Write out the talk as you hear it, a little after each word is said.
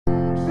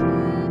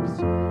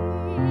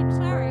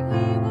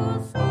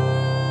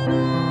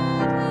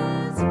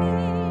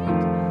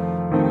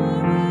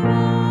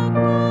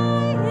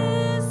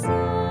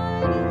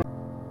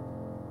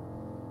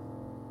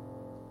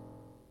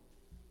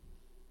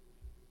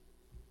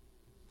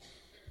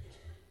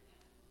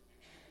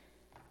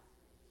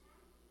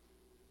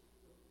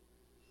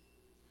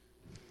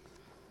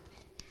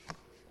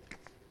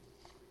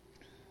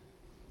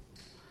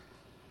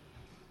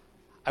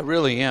I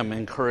really am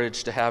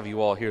encouraged to have you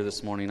all here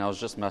this morning. I was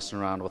just messing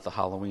around with the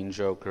Halloween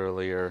joke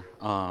earlier.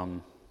 I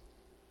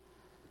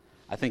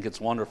think it's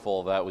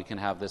wonderful that we can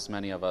have this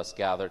many of us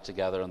gather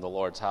together in the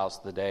Lord's house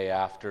the day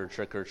after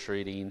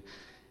trick-or-treating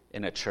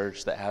in a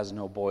church that has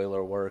no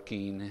boiler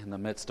working. In the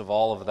midst of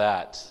all of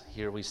that,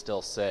 here we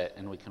still sit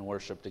and we can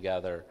worship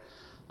together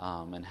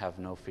and have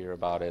no fear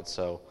about it.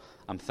 So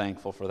I'm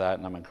thankful for that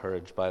and I'm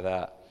encouraged by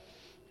that.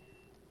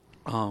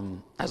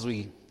 As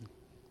we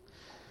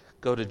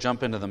go to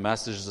jump into the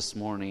message this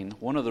morning,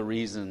 one of the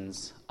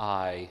reasons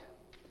I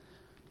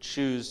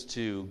choose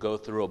to go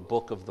through a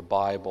book of the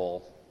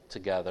Bible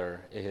together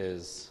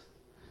is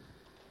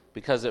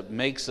because it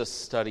makes us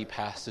study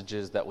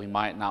passages that we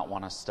might not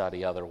want to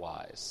study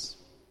otherwise.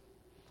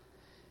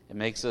 It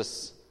makes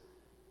us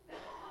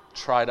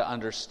try to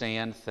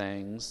understand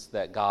things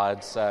that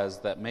God says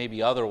that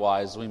maybe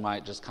otherwise we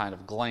might just kind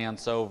of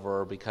glance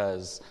over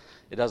because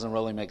it doesn't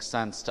really make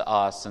sense to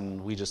us,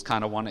 and we just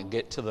kind of want to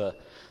get to the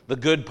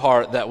good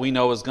part that we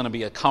know is going to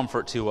be a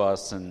comfort to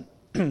us. And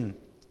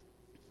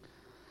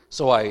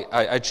so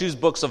I choose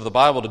books of the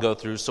Bible to go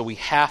through, so we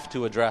have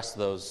to address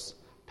those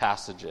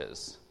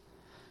passages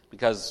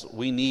because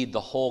we need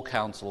the whole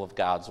counsel of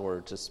God's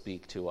Word to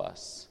speak to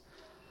us.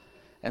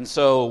 And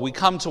so we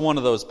come to one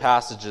of those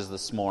passages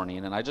this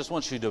morning, and I just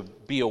want you to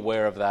be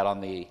aware of that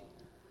on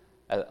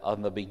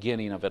the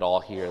beginning of it all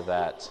here,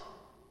 that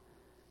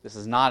this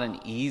is not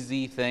an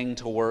easy thing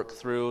to work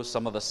through,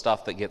 some of the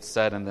stuff that gets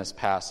said in this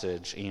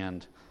passage,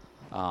 and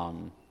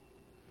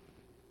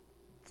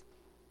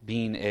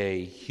being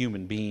a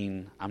human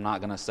being, I'm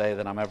not going to say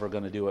that I'm ever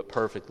going to do it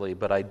perfectly,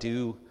 but I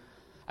do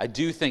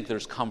think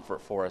there's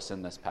comfort for us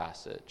in this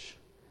passage.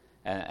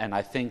 And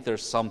I think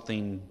there's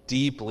something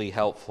deeply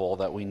helpful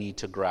that we need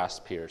to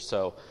grasp here.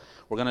 So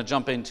we're going to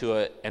jump into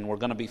it, and we're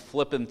going to be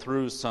flipping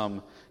through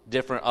some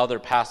different other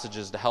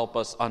passages to help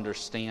us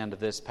understand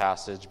this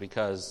passage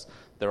because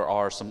there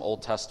are some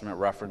Old Testament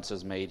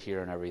references made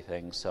here and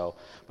everything. So,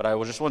 but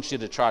I just want you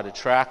to try to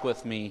track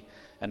with me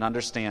and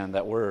understand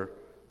that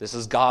this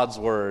is God's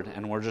Word,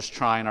 and we're just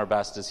trying our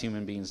best as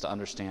human beings to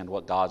understand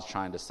what God's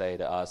trying to say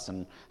to us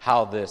and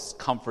how this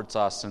comforts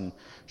us and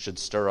should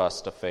stir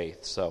us to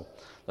faith. So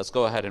let's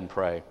go ahead and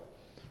pray.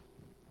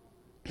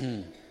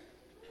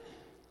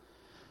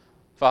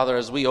 Father,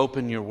 as we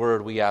open your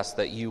Word, we ask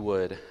that you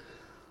would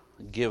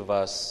give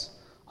us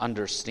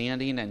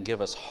understanding and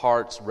give us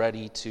hearts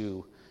ready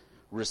to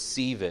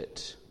receive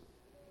it.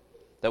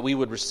 That we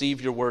would receive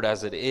your word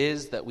as it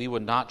is, that we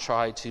would not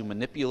try to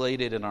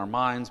manipulate it in our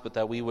minds, but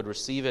that we would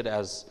receive it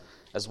as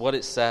what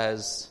it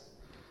says,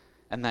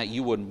 and that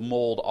you would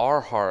mold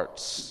our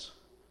hearts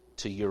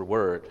to your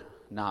word,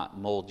 not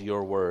mold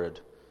your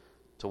word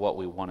to what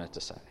we want it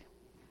to say.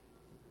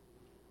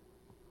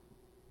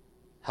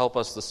 Help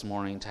us this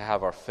morning to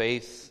have our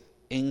faith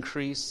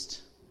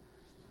increased.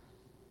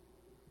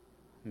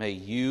 May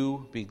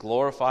you be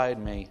glorified.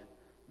 May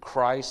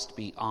Christ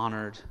be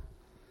honored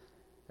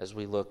as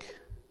we look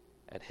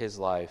at his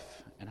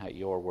life and at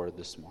your word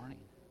this morning.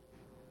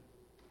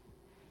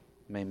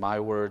 May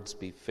my words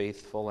be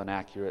faithful and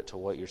accurate to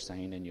what you're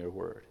saying in your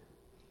word.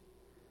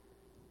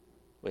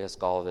 We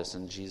ask all of this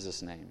in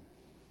Jesus' name.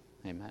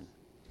 Amen.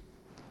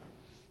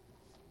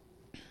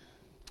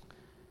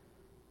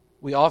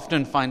 We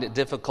often find it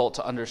difficult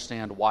to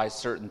understand why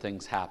certain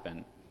things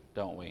happen,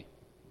 don't we?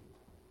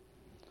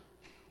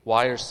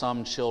 Why are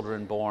some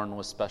children born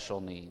with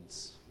special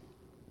needs?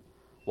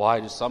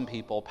 Why do some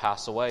people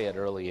pass away at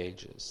early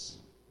ages?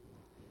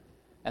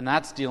 And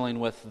that's dealing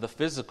with the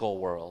physical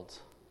world.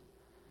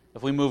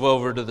 If we move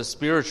over to the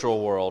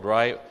spiritual world,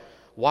 right?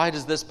 Why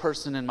does this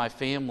person in my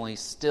family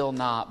still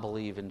not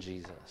believe in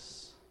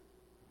Jesus?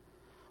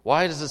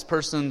 Why does this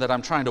person that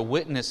I'm trying to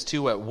witness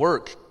to at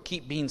work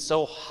keep being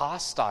so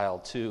hostile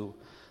to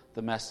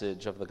the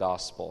message of the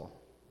gospel?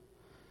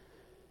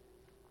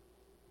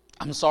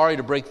 I'm sorry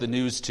to break the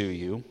news to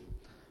you,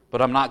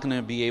 but I'm not going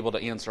to be able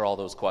to answer all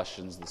those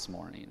questions this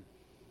morning.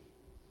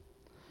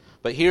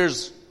 But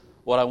here's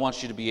what I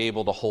want you to be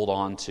able to hold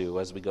on to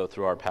as we go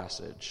through our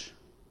passage.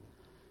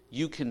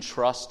 You can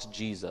trust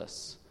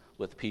Jesus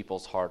with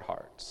people's hard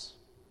hearts.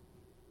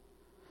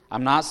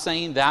 I'm not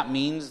saying that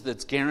means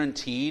that's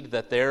guaranteed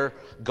that they're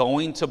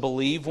going to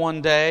believe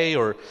one day,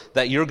 or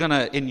that you're going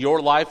to, in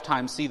your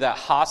lifetime, see that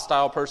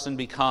hostile person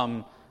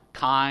become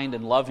kind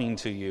and loving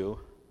to you.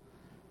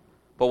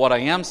 But what I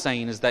am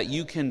saying is that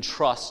you can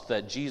trust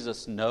that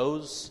Jesus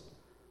knows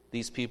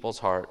these people's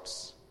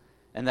hearts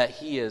and that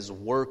he is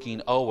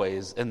working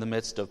always in the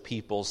midst of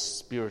people's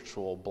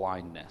spiritual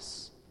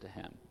blindness to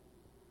him.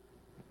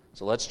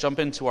 So let's jump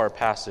into our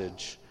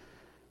passage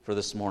for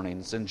this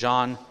morning. It's in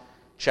John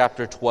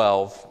chapter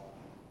 12.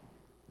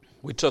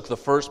 We took the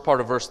first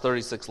part of verse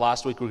 36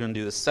 last week. We're going to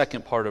do the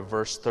second part of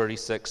verse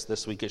 36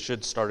 this week. It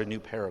should start a new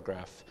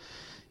paragraph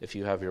if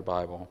you have your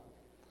Bible.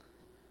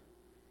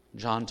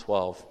 John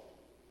 12.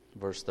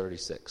 Verse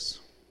 36.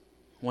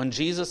 When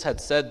Jesus had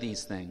said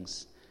these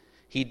things,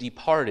 he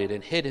departed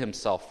and hid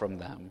himself from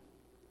them.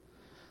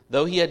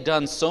 Though he had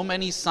done so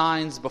many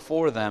signs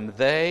before them,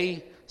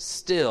 they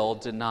still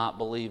did not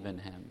believe in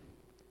him,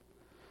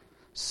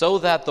 so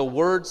that the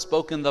word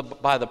spoken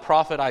by the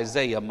prophet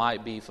Isaiah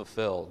might be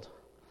fulfilled.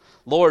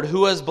 Lord,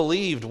 who has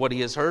believed what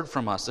he has heard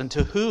from us, and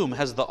to whom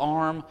has the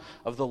arm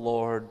of the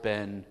Lord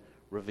been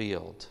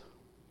revealed?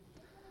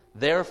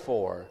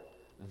 Therefore,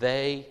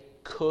 they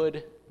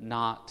could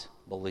not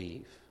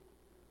believe.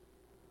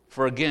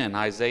 For again,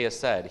 Isaiah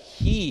said,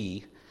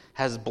 he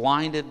has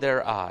blinded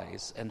their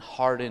eyes and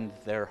hardened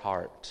their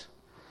heart,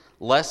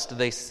 lest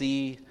they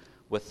see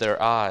with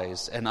their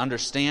eyes and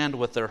understand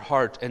with their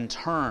heart and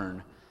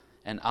turn,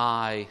 and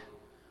I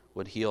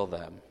would heal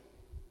them.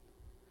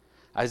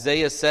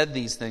 Isaiah said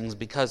these things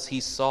because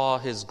he saw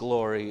his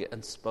glory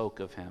and spoke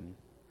of him.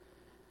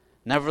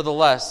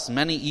 Nevertheless,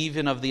 many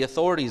even of the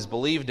authorities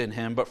believed in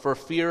him, but for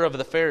fear of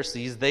the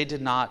Pharisees, they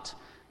did not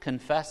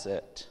confess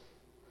it,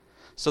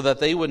 so that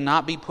they would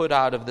not be put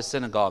out of the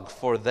synagogue,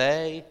 for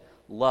they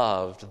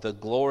loved the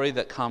glory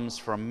that comes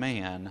from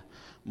man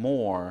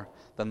more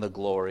than the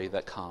glory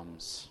that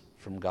comes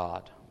from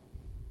God.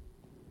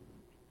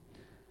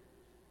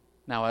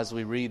 Now, as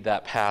we read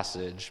that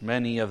passage,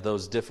 many of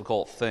those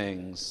difficult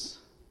things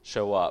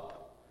show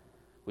up.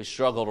 We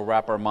struggle to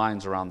wrap our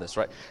minds around this,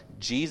 right?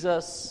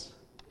 Jesus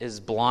is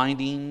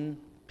blinding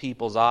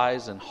people's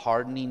eyes and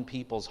hardening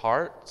people's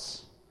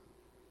hearts.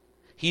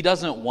 He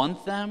doesn't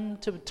want them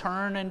to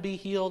turn and be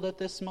healed at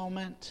this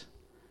moment.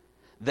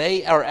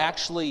 They are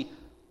actually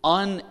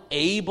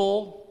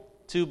unable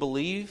to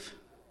believe.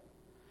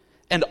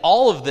 And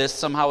all of this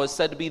somehow is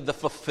said to be the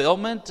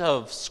fulfillment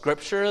of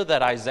Scripture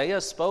that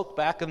Isaiah spoke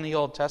back in the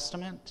Old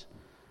Testament.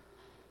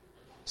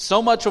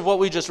 So much of what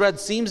we just read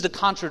seems to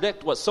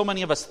contradict what so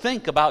many of us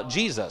think about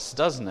Jesus,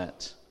 doesn't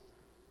it?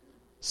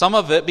 Some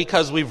of it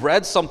because we've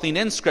read something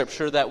in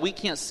Scripture that we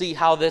can't see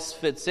how this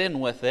fits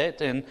in with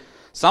it, and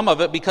some of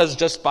it because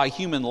just by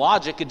human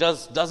logic it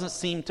doesn't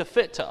seem to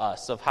fit to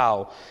us of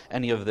how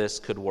any of this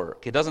could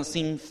work. It doesn't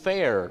seem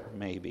fair,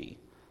 maybe.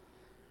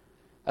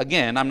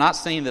 Again, I'm not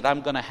saying that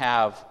I'm going to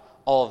have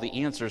all of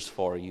the answers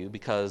for you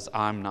because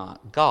I'm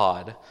not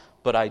God,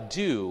 but I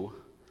do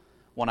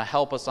want to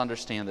help us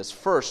understand this.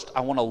 First,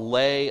 I want to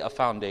lay a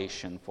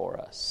foundation for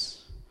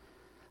us.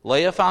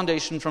 Lay a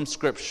foundation from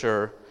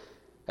Scripture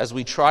as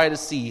we try to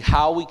see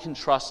how we can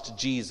trust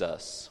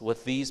Jesus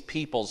with these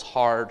people's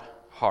hard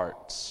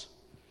hearts.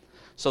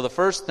 So the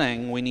first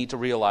thing we need to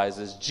realize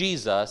is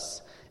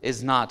Jesus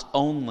is not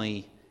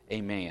only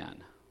a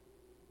man.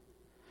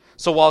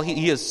 So while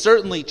he is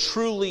certainly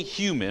truly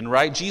human,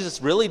 right?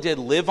 Jesus really did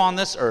live on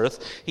this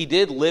earth. He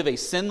did live a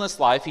sinless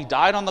life. He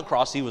died on the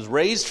cross. He was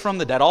raised from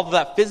the dead. All of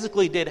that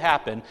physically did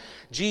happen.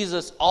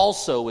 Jesus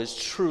also is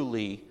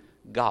truly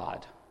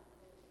God.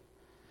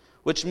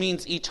 Which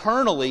means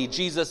eternally,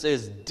 Jesus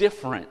is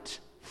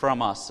different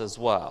from us as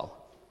well.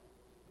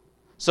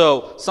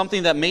 So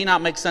something that may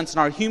not make sense in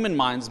our human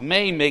minds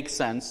may make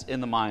sense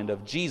in the mind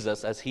of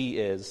Jesus as he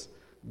is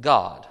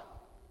God.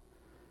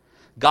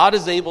 God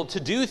is able to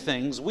do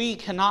things we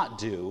cannot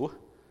do,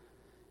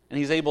 and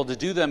he's able to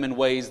do them in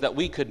ways that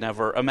we could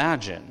never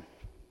imagine.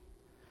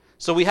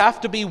 So we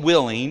have to be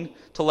willing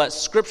to let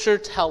Scripture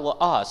tell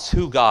us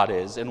who God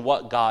is and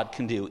what God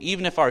can do,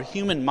 even if our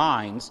human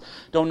minds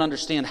don't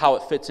understand how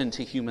it fits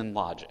into human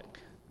logic.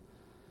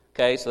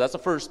 Okay, so that's the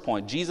first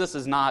point. Jesus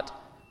is not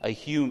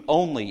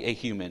only a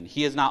human.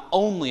 He is not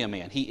only a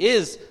man. He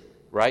is,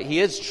 right? He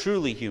is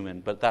truly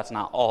human, but that's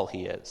not all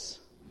he is.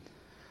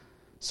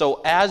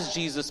 So as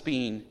Jesus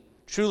being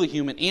truly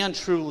human and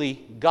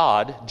truly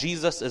God,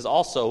 Jesus is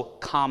also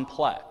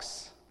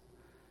complex.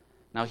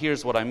 Now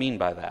here's what I mean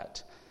by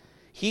that.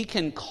 He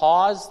can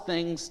cause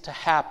things to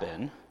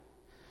happen,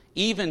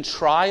 even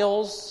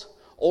trials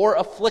or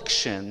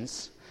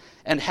afflictions,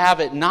 and have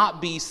it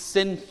not be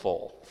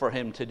sinful for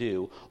him to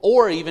do,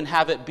 or even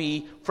have it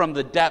be from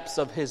the depths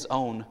of his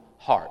own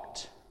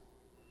heart.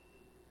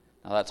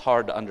 Now that's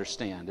hard to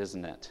understand,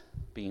 isn't it?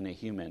 Being a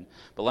human.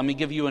 But let me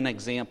give you an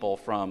example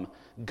from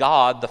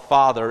God the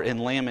Father in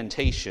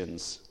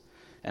Lamentations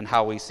and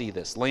how we see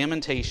this.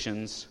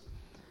 Lamentations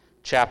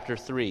chapter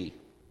 3,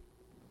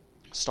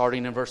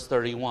 starting in verse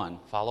 31.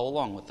 Follow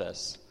along with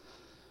this.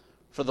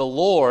 For the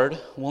Lord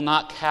will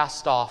not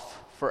cast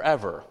off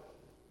forever,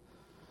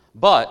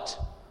 but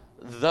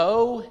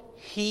though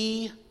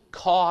he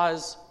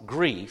cause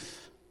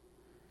grief,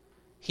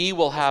 he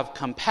will have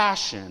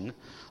compassion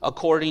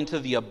according to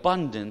the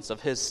abundance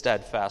of his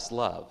steadfast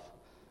love.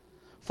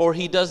 For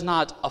he does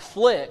not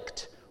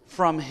afflict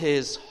from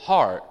his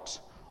heart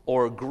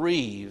or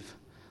grieve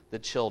the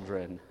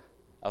children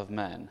of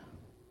men.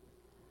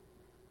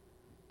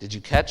 Did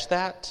you catch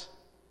that?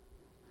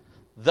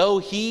 Though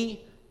the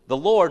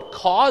Lord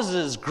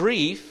causes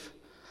grief,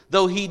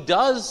 though he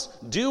does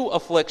do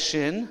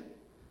affliction,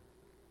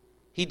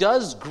 he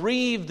does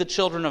grieve the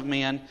children of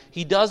man,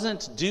 he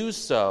doesn't do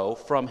so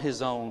from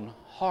his own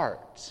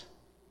heart.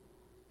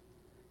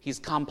 He's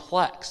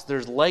complex.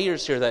 There's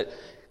layers here that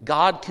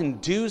God can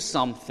do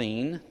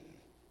something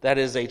that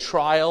is a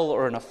trial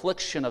or an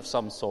affliction of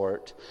some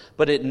sort,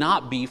 but it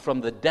not be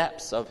from the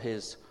depths of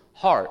his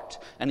heart.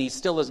 And he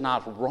still is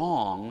not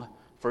wrong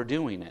for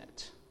doing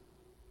it.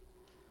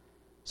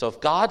 So if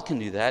God can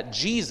do that,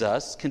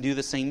 Jesus can do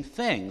the same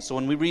thing. So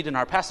when we read in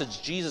our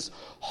passage, Jesus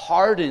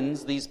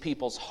hardens these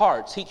people's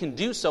hearts. He can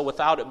do so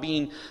without it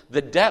being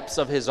the depths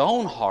of his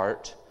own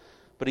heart,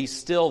 but he's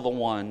still the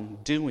one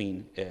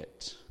doing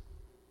it.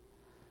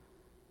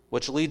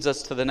 Which leads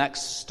us to the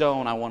next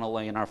stone I want to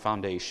lay in our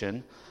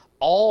foundation.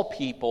 All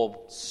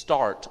people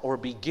start or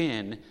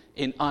begin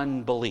in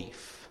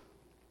unbelief.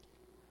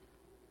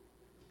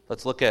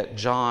 Let's look at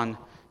John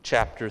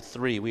chapter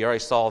 3. We already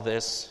saw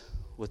this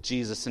with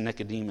Jesus and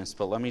Nicodemus,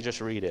 but let me just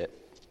read it.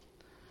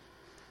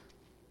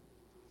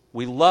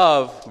 We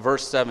love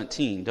verse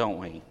 17, don't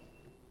we?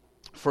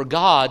 For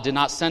God did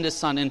not send his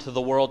Son into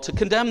the world to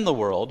condemn the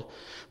world,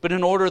 but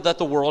in order that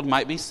the world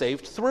might be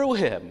saved through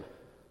him.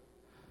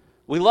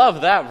 We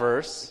love that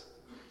verse.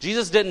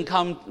 Jesus didn't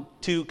come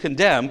to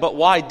condemn, but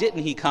why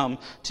didn't he come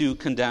to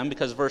condemn?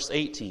 Because verse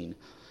 18,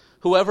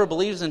 whoever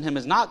believes in him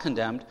is not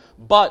condemned,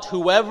 but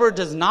whoever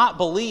does not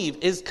believe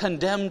is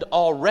condemned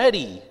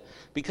already,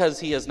 because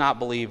he has not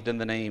believed in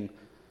the name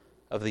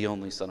of the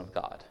only Son of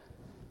God.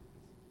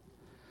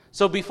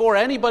 So before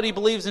anybody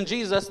believes in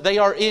Jesus, they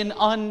are in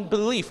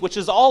unbelief, which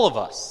is all of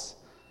us.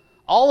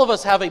 All of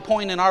us have a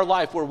point in our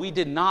life where we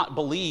did not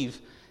believe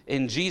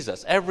in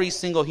Jesus. Every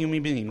single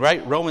human being,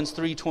 right? Romans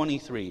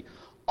 3:23.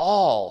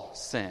 All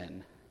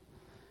sin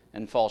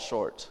and fall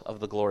short of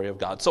the glory of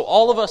God. So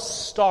all of us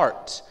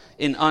start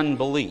in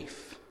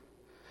unbelief.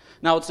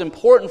 Now it's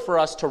important for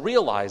us to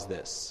realize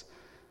this,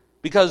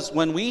 because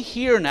when we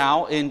hear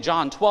now in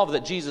John 12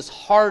 that Jesus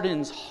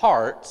hardens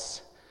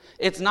hearts,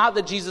 it's not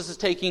that Jesus is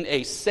taking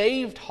a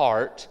saved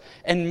heart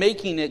and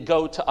making it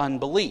go to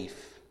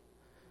unbelief.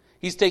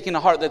 He's taking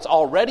a heart that's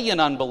already in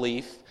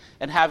unbelief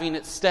and having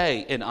it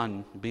stay in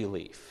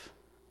unbelief.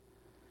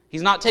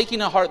 He's not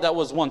taking a heart that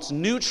was once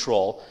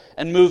neutral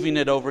and moving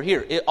it over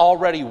here. It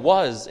already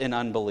was in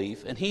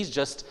unbelief, and he's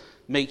just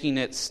making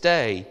it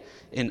stay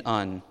in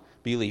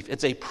unbelief.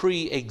 It's a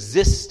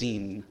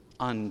pre-existing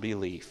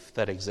unbelief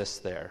that exists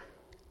there.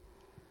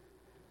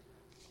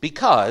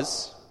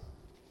 Because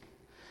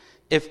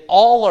if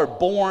all are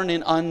born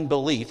in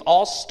unbelief,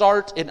 all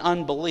start in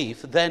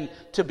unbelief, then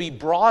to be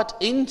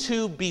brought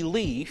into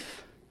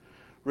belief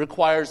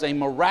requires a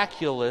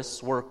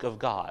miraculous work of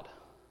God.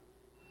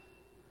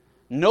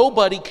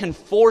 Nobody can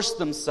force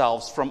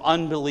themselves from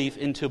unbelief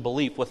into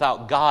belief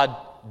without God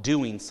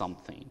doing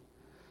something.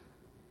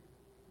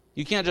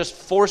 You can't just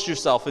force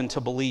yourself into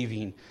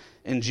believing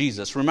in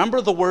Jesus. Remember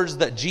the words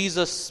that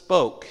Jesus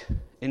spoke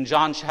in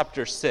John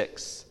chapter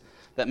 6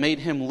 that made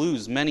him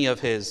lose many of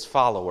his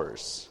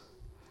followers.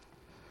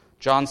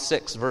 John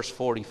 6, verse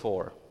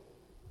 44.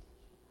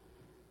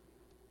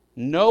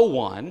 No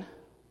one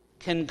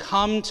can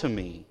come to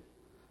me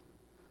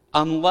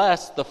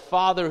unless the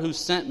Father who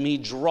sent me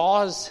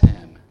draws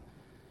him,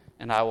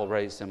 and I will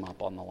raise him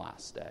up on the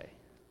last day.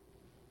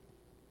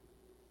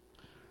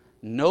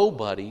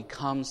 Nobody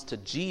comes to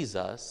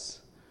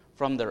Jesus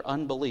from their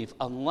unbelief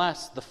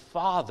unless the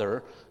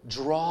Father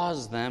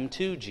draws them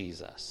to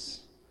Jesus.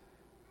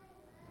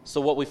 So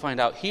what we find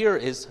out here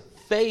is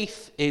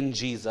faith in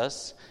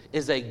Jesus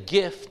is a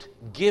gift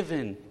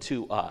given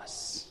to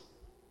us.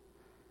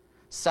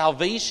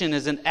 Salvation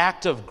is an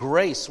act of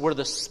grace where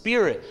the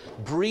Spirit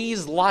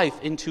breathes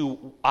life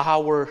into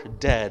our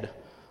dead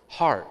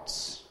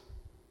hearts.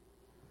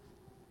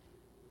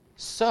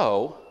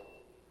 So,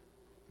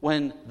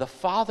 when the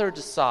Father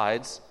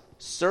decides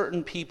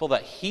certain people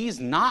that he's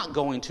not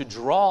going to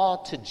draw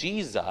to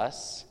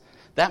Jesus,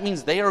 that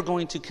means they are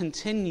going to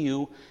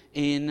continue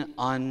in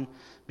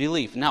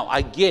unbelief. Now,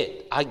 I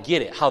get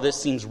it, how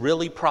this seems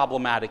really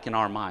problematic in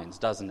our minds,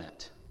 doesn't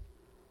it?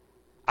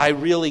 I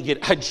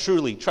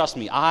truly, trust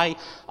me, I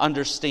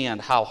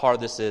understand how hard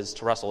this is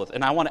to wrestle with.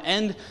 And I want to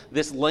end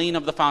this laying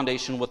of the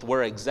foundation with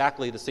where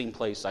exactly the same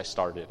place I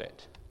started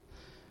it.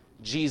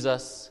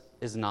 Jesus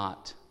is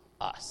not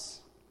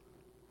us.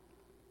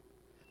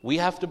 We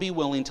have to be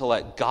willing to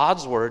let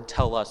God's word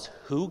tell us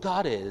who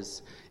God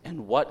is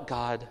and what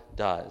God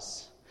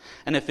does.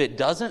 And if it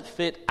doesn't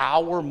fit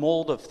our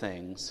mold of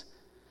things,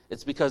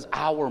 it's because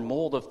our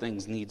mold of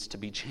things needs to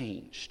be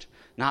changed.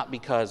 Not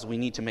because we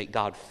need to make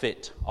God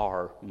fit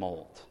our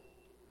mold.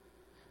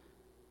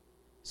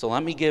 So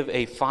let me give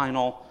a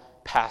final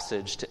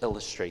passage to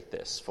illustrate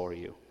this for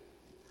you.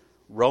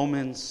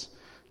 Romans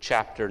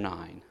chapter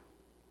 9.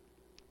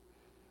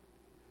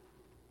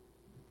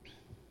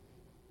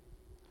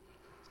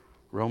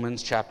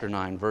 Romans chapter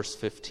 9, verse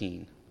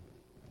 15.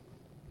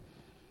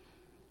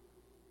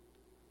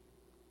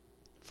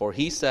 For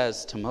he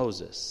says to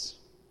Moses,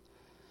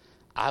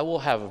 I will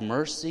have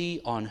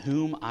mercy on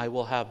whom I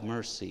will have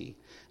mercy,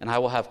 and I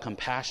will have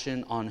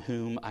compassion on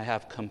whom I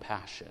have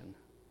compassion.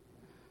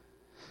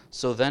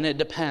 So then it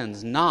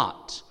depends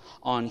not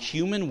on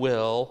human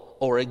will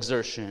or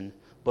exertion,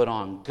 but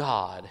on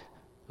God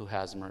who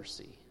has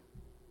mercy.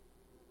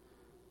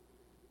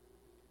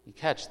 You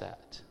catch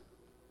that?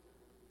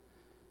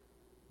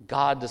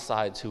 God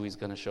decides who he's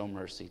going to show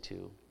mercy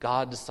to.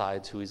 God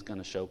decides who he's going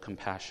to show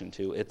compassion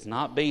to. It's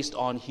not based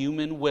on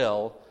human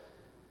will,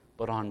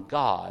 but on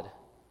God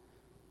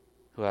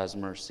who has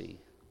mercy.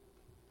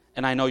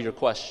 And I know your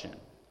question.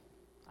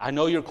 I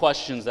know your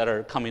questions that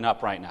are coming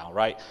up right now,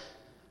 right?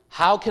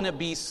 How can it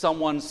be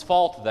someone's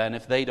fault then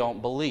if they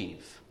don't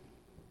believe?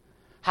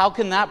 How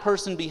can that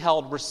person be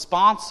held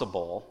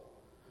responsible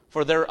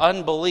for their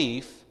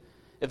unbelief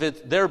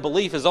if their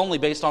belief is only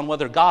based on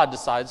whether God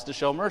decides to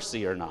show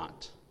mercy or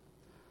not?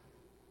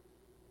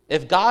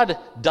 If God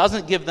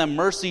doesn't give them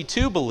mercy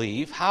to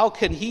believe, how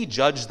can He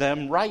judge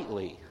them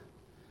rightly?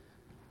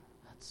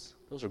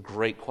 Those are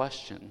great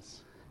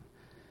questions.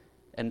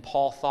 And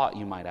Paul thought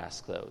you might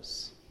ask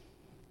those.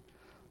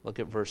 Look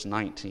at verse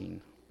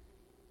 19.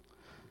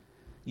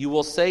 You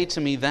will say to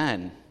me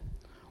then,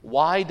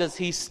 why does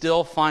he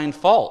still find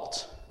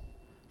fault?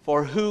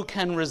 For who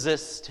can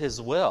resist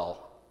his will?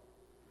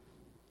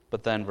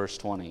 But then verse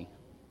 20.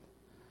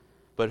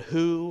 But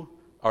who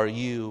are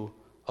you,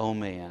 O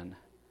man,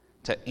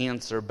 to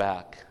answer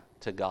back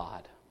to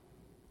God?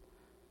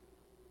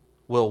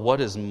 Will what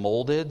is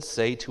molded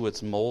say to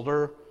its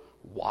molder,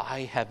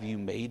 why have you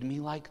made me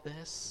like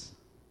this?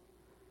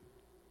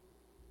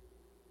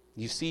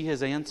 You see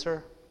his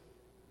answer?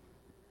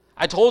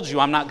 I told you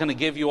I'm not going to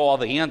give you all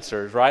the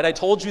answers, right? I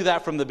told you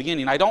that from the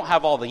beginning. I don't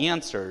have all the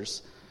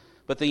answers,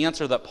 but the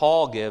answer that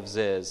Paul gives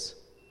is,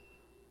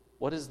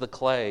 what is the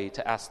clay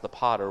to ask the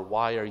potter,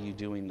 why are you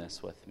doing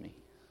this with me?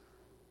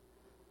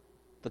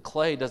 The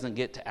clay doesn't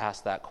get to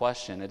ask that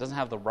question. It doesn't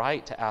have the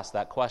right to ask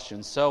that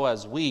question. So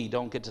as we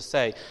don't get to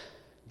say,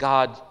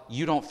 God,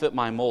 you don't fit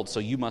my mold, so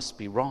you must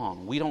be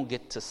wrong. We don't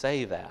get to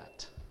say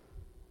that.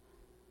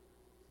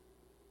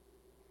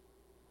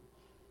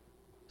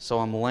 So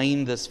I'm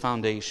laying this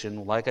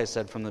foundation, like I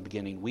said from the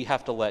beginning, we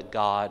have to let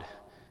God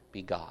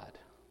be God.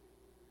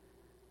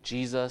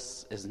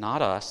 Jesus is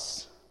not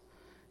us.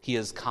 He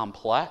is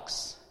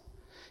complex.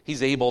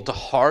 He's able to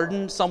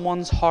harden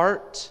someone's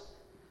heart,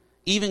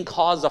 even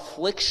cause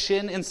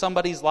affliction in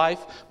somebody's life,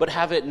 but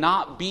have it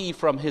not be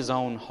from his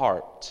own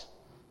heart.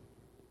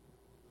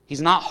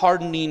 He's not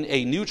hardening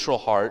a neutral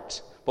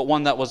heart, but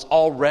one that was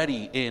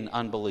already in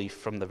unbelief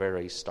from the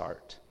very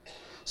start.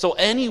 So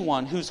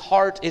anyone whose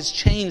heart is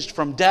changed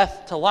from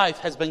death to life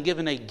has been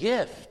given a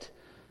gift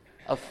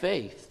of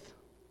faith.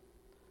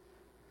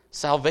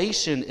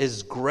 Salvation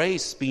is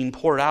grace being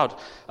poured out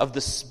of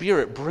the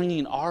Spirit,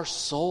 bringing our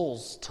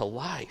souls to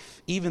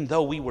life, even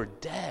though we were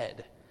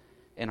dead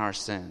in our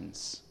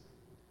sins.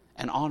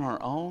 And on our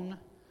own,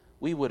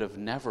 we would have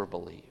never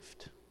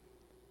believed.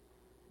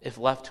 If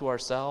left to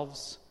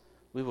ourselves,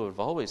 we would have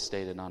always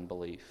stayed in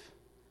unbelief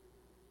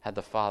had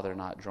the Father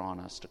not drawn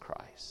us to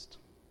Christ.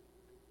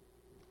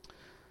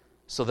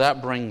 So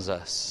that brings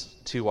us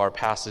to our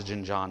passage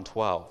in John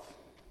 12.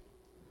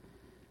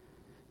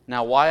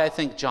 Now, why I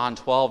think John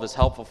 12 is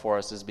helpful for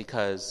us is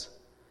because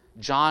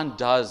John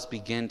does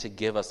begin to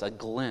give us a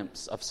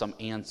glimpse of some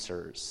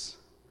answers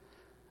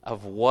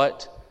of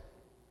what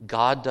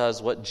God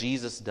does, what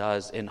Jesus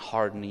does in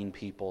hardening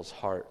people's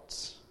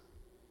hearts.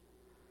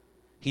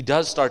 He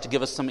does start to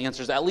give us some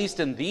answers, at least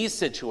in these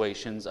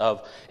situations,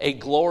 of a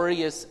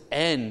glorious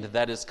end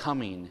that is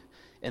coming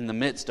in the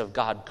midst of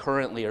God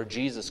currently, or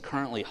Jesus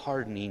currently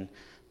hardening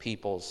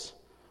people's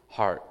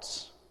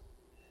hearts.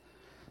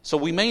 So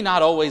we may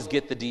not always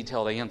get the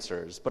detailed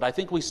answers, but I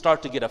think we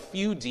start to get a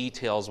few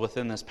details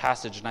within this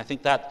passage, and I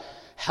think that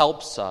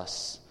helps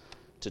us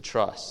to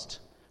trust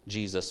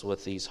Jesus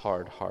with these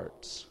hard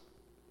hearts.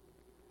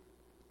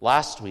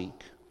 Last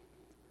week,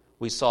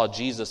 we saw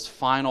Jesus'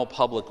 final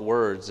public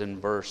words in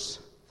verse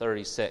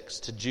 36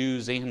 to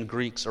Jews and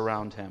Greeks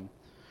around him.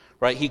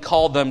 Right? He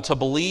called them to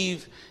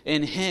believe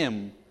in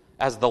him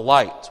as the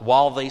light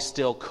while they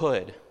still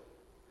could.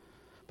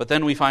 But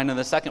then we find in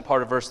the second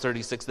part of verse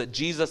 36 that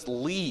Jesus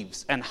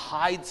leaves and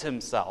hides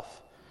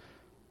himself.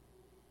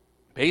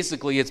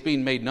 Basically, it's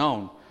being made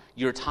known,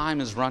 your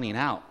time is running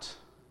out.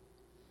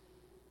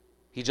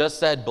 He just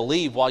said,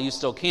 believe while you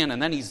still can,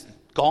 and then he's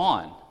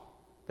gone.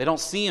 They don't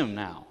see him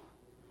now.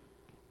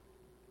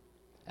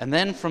 And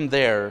then from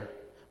there,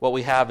 what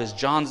we have is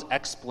John's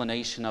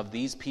explanation of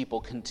these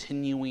people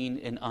continuing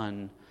in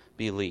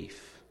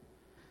unbelief.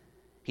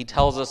 He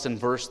tells us in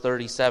verse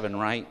 37,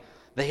 right?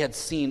 They had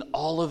seen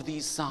all of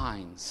these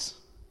signs,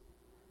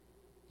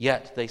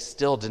 yet they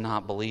still did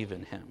not believe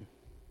in him.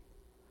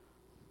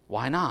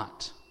 Why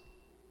not?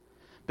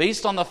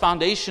 Based on the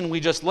foundation we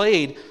just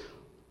laid,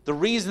 the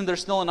reason they're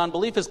still in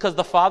unbelief is because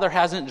the Father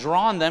hasn't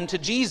drawn them to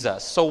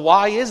Jesus. So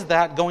why is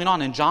that going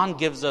on? And John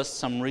gives us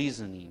some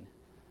reasoning.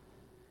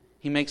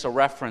 He makes a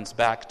reference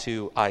back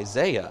to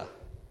Isaiah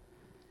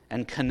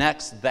and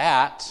connects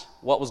that,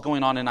 what was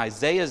going on in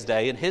Isaiah's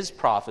day and his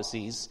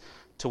prophecies,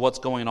 to what's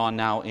going on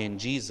now in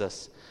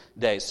Jesus'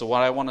 day. So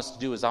what I want us to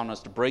do is I want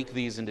us to break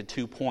these into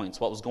 2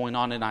 points. What was going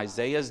on in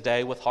Isaiah's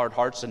day with hard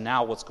hearts, and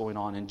now what's going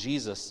on in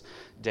Jesus'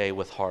 day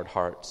with hard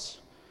hearts.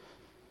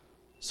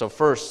 So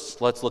first,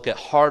 let's look at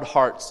hard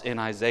hearts in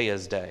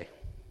Isaiah's day.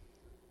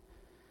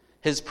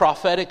 His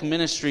prophetic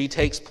ministry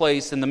takes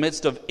place in the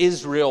midst of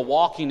Israel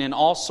walking in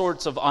all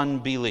sorts of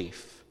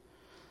unbelief.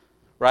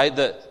 right?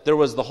 That there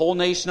was the whole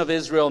nation of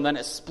Israel, and then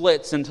it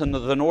splits into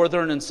the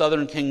northern and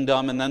southern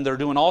kingdom, and then they're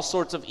doing all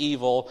sorts of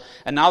evil,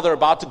 and now they're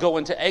about to go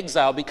into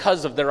exile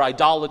because of their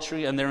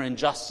idolatry and their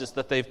injustice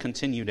that they've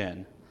continued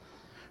in.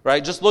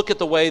 Right? Just look at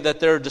the way that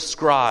they're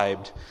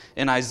described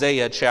in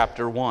Isaiah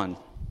chapter 1.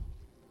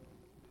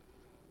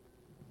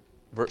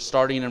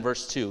 Starting in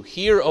verse 2.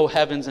 Hear, O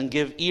heavens, and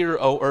give ear,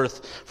 O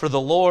earth, for the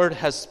Lord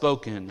has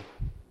spoken.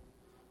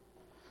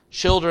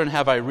 Children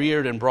have I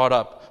reared and brought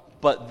up,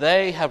 but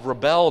they have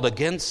rebelled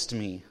against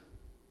me.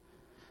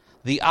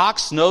 The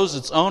ox knows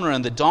its owner,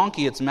 and the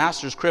donkey its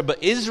master's crib,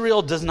 but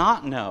Israel does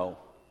not know.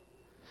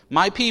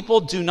 My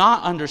people do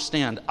not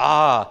understand.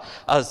 A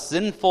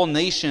sinful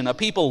nation, a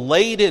people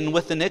laden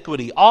with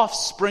iniquity,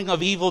 offspring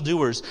of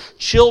evildoers,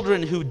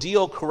 children who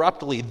deal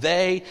corruptly.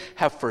 They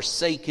have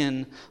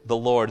forsaken the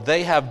Lord.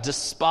 They have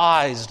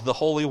despised the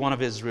Holy One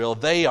of Israel.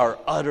 They are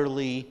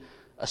utterly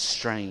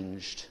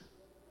estranged.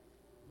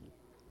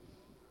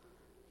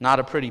 Not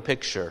a pretty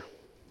picture.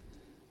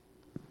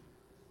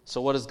 So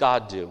what does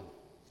God do?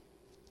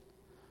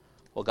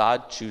 Well,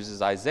 God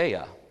chooses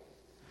Isaiah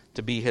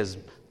to be his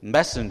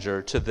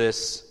messenger to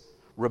this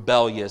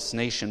rebellious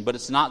nation. But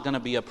it's not going to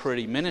be a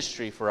pretty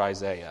ministry for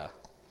Isaiah.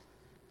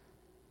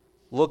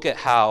 Look at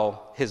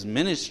how his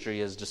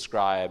ministry is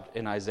described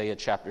in Isaiah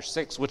chapter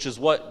 6, which is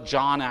what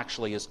John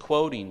actually is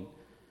quoting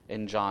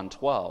in John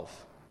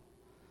 12.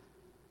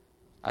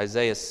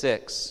 Isaiah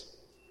 6,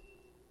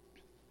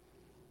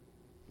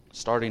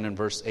 starting in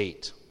verse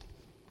 8.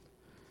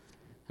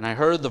 And I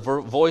heard the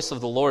voice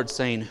of the Lord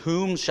saying,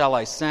 Whom shall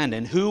I send,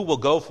 and who will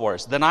go for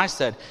us? Then I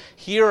said,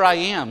 Here I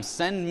am,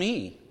 send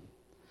me.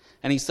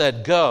 And he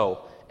said,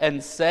 Go,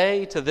 and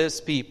say to this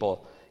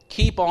people,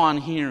 Keep on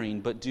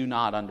hearing, but do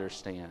not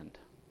understand.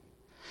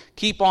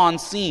 Keep on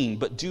seeing,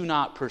 but do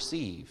not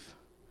perceive.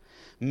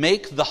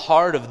 Make the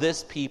heart of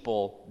this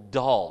people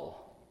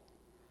dull,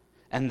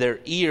 and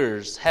their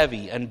ears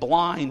heavy, and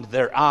blind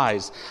their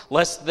eyes,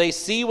 lest they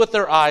see with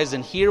their eyes,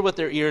 and hear with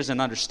their ears, and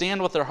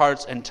understand with their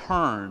hearts, and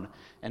turn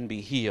and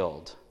be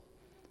healed.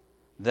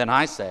 Then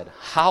I said,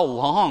 How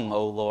long,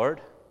 O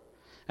Lord?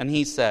 And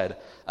he said,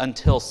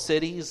 Until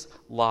cities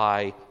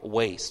lie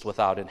waste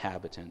without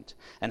inhabitant,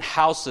 and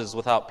houses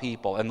without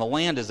people, and the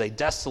land is a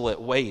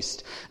desolate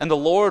waste, and the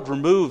Lord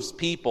removes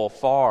people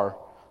far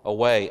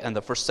away, and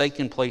the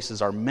forsaken places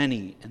are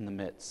many in the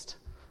midst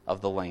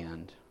of the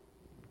land.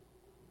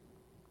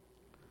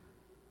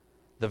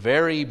 The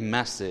very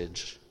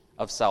message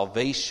of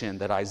salvation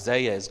that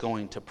Isaiah is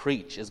going to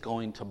preach is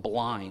going to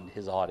blind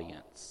his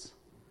audience.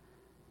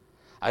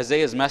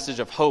 Isaiah's message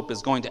of hope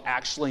is going to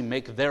actually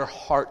make their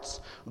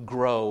hearts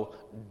grow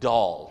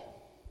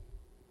dull.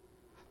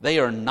 They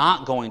are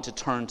not going to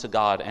turn to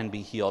God and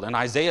be healed. And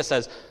Isaiah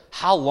says,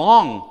 How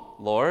long,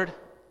 Lord?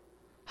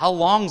 How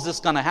long is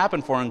this going to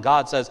happen for? And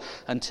God says,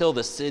 Until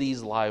the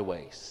cities lie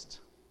waste.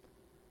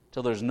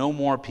 Till there's no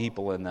more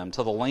people in them.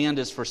 Till the land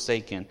is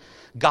forsaken.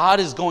 God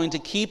is going to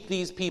keep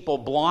these people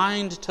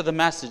blind to the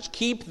message.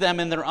 Keep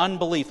them in their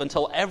unbelief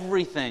until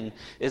everything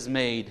is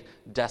made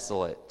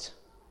desolate.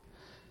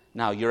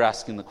 Now you're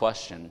asking the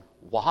question,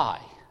 why?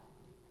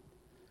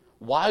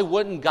 Why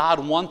wouldn't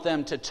God want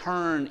them to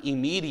turn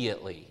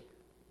immediately?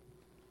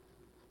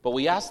 But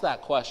we ask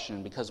that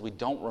question because we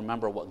don't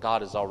remember what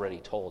God has already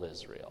told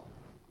Israel.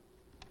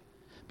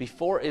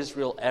 Before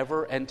Israel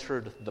ever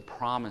entered the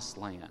promised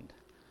land,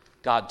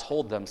 God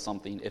told them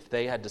something if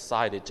they had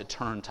decided to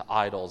turn to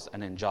idols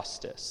and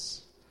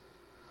injustice.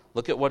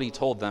 Look at what he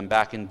told them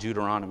back in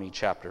Deuteronomy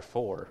chapter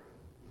 4,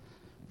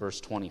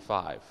 verse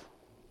 25.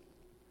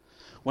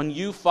 When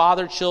you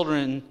father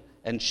children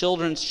and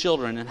children's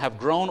children and have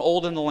grown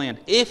old in the land,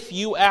 if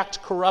you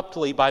act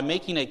corruptly by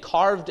making a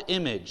carved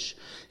image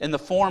in the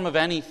form of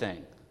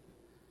anything,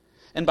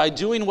 and by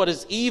doing what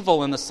is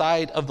evil in the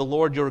sight of the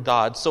Lord your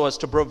God, so as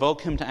to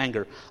provoke him to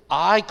anger,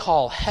 I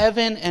call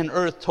heaven and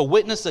earth to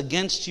witness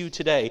against you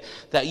today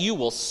that you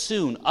will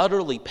soon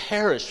utterly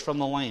perish from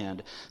the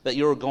land that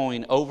you are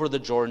going over the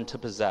Jordan to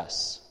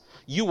possess.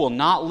 You will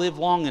not live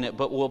long in it,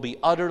 but will be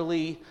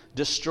utterly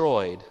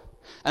destroyed.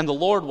 And the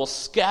Lord will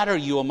scatter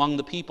you among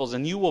the peoples,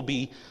 and you will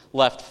be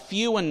left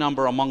few in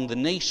number among the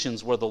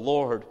nations where the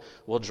Lord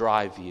will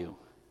drive you.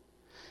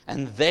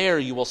 And there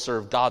you will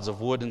serve gods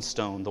of wood and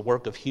stone, the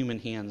work of human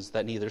hands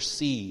that neither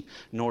see,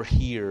 nor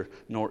hear,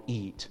 nor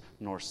eat,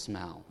 nor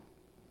smell.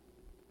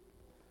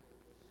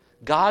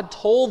 God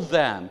told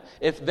them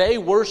if they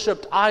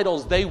worshipped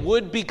idols, they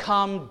would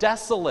become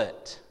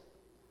desolate.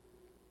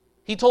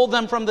 He told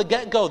them from the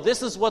get-go,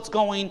 this is what's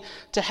going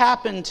to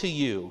happen to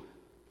you.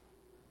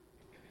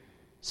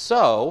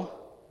 So,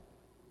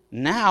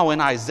 now in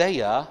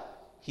Isaiah,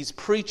 he's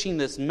preaching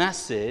this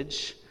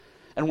message.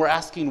 And we're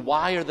asking,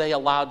 why are they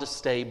allowed to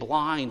stay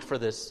blind for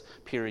this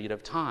period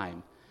of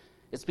time?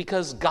 It's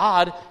because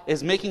God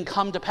is making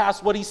come to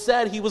pass what he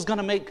said he was going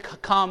to make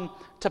come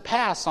to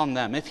pass on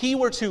them. If he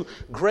were to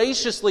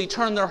graciously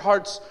turn their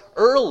hearts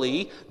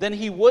early, then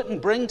he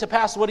wouldn't bring to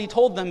pass what he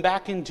told them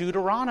back in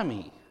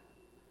Deuteronomy.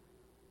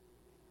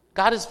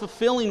 God is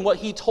fulfilling what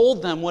he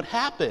told them would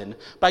happen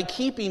by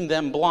keeping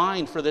them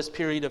blind for this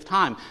period of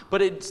time.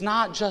 But it's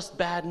not just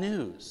bad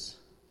news.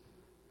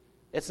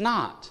 It's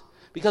not.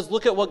 Because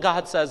look at what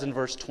God says in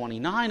verse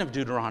 29 of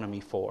Deuteronomy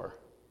 4.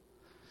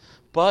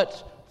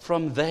 But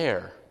from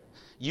there,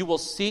 you will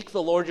seek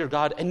the Lord your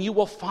God, and you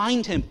will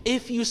find him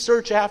if you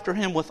search after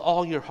him with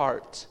all your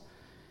heart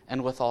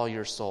and with all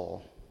your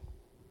soul.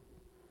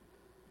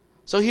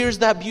 So here's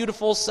that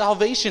beautiful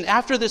salvation.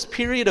 After this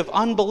period of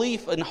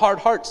unbelief and hard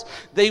hearts,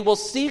 they will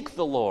seek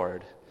the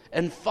Lord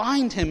and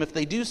find him if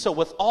they do so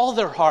with all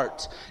their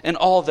heart and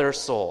all their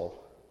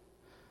soul.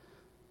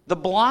 The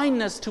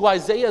blindness to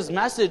Isaiah's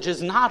message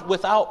is not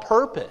without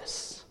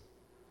purpose.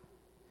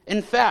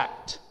 In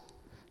fact,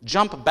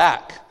 jump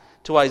back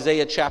to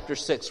Isaiah chapter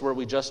 6 where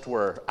we just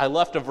were. I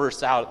left a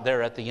verse out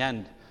there at the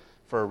end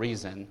for a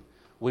reason.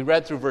 We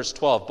read through verse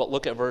 12, but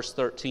look at verse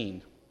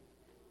 13.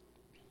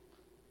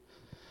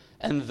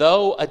 And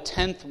though a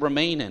tenth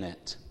remain in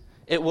it,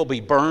 it will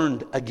be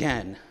burned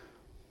again.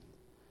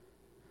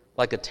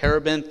 Like a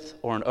terebinth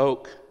or an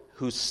oak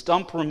whose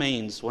stump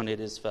remains when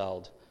it is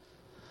felled.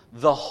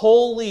 The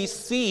holy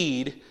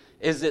seed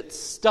is its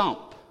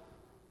stump.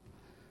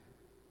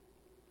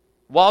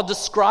 While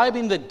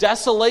describing the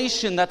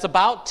desolation that's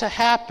about to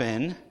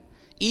happen,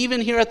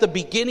 even here at the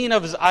beginning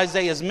of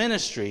Isaiah's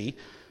ministry,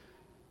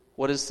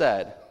 what is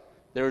said?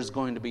 There is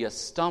going to be a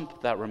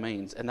stump that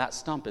remains, and that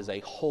stump is a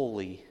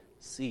holy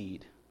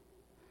seed.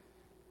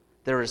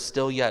 There is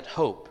still yet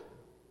hope.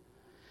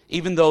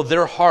 Even though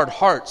their hard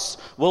hearts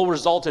will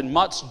result in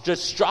much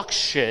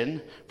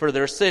destruction for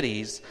their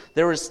cities,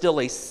 there is still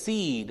a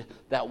seed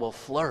that will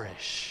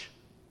flourish.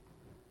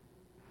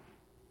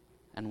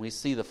 And we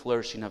see the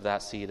flourishing of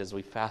that seed as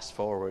we fast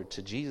forward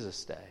to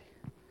Jesus' day.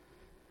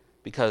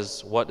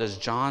 Because what does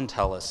John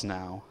tell us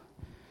now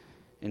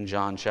in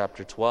John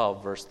chapter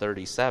 12, verse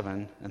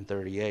 37 and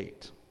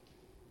 38?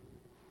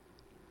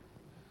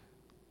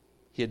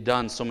 He had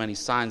done so many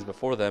signs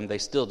before them, they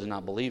still did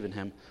not believe in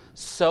him.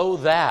 So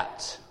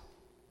that,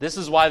 this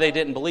is why they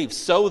didn't believe,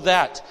 so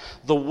that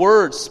the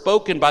words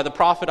spoken by the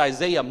prophet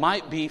Isaiah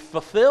might be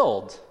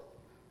fulfilled.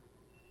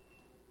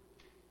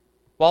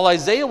 While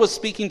Isaiah was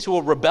speaking to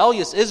a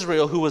rebellious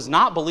Israel who was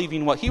not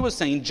believing what he was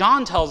saying,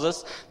 John tells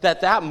us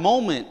that that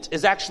moment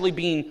is actually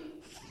being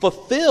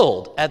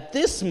fulfilled at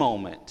this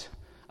moment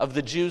of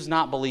the Jews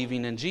not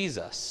believing in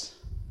Jesus.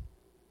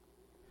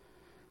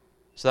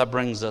 So that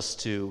brings us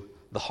to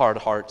the hard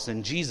hearts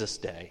in Jesus'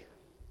 day.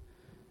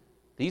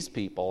 These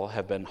people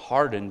have been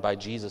hardened by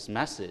Jesus'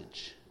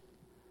 message.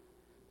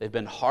 They've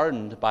been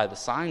hardened by the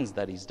signs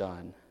that he's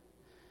done.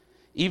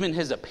 Even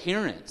his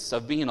appearance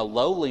of being a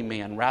lowly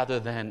man rather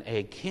than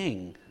a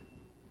king.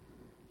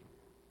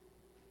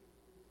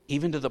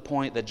 Even to the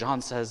point that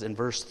John says in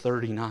verse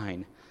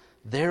 39,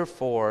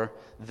 therefore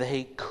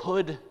they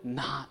could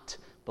not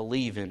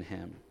believe in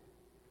him.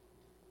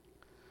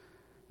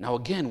 Now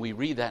again, we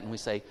read that and we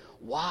say,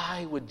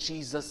 why would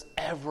Jesus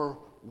ever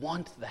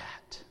want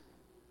that?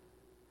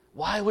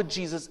 Why would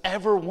Jesus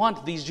ever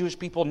want these Jewish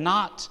people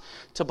not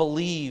to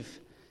believe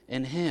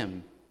in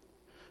him?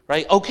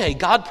 Right? Okay,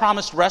 God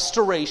promised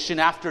restoration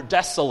after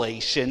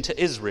desolation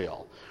to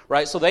Israel.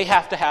 Right? So they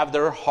have to have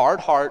their hard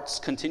hearts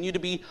continue to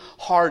be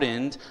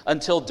hardened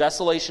until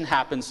desolation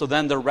happens, so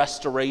then the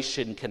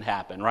restoration can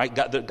happen. Right?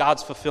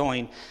 God's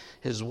fulfilling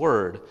his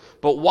word.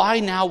 But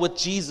why now with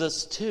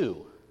Jesus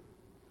too?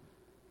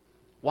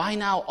 Why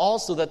now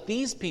also that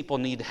these people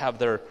need to have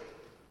their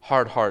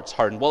hard hearts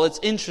hardened? Well,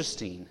 it's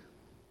interesting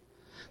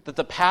that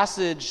the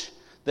passage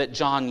that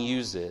John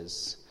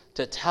uses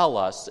to tell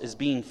us is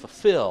being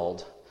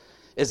fulfilled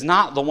is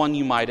not the one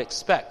you might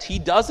expect. He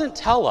doesn't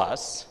tell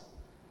us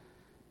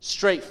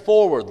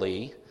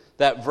straightforwardly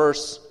that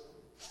verse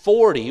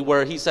 40,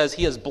 where he says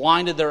he has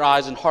blinded their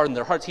eyes and hardened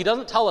their hearts. He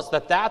doesn't tell us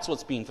that that's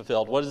what's being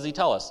fulfilled. What does he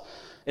tell us?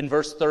 In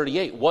verse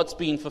 38, what's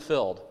being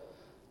fulfilled?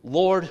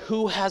 Lord,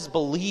 who has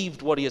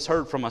believed what he has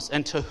heard from us,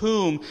 and to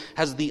whom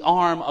has the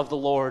arm of the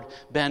Lord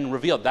been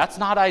revealed? That's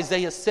not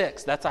Isaiah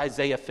 6, that's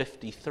Isaiah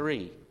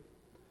 53.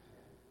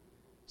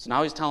 So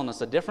now he's telling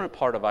us a different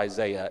part of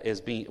Isaiah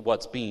is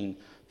what's being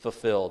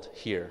fulfilled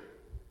here.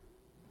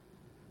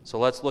 So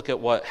let's look at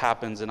what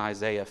happens in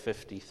Isaiah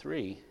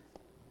 53.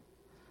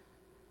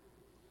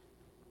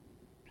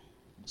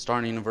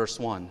 Starting in verse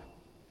 1.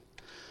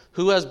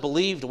 Who has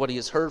believed what he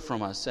has heard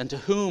from us, and to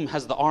whom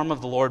has the arm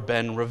of the Lord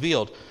been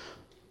revealed?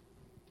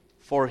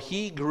 For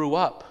he grew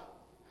up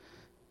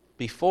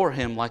before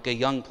him like a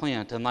young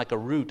plant and like a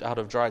root out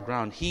of dry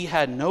ground. He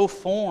had no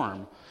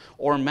form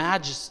or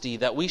majesty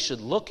that we should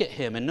look at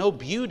him, and no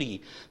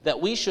beauty that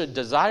we should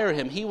desire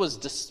him. He was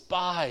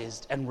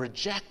despised and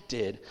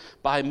rejected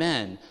by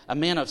men, a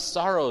man of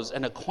sorrows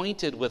and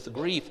acquainted with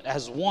grief,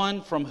 as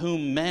one from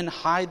whom men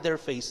hide their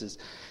faces.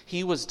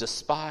 He was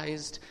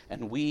despised,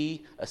 and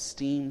we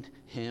esteemed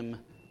him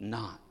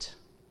not.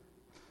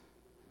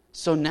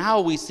 So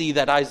now we see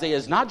that Isaiah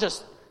is not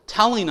just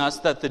telling us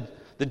that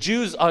the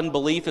Jews'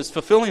 unbelief is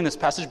fulfilling this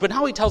passage, but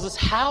now he tells us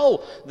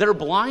how they're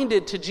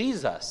blinded to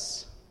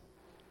Jesus.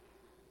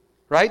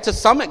 Right? To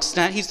some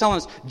extent, he's telling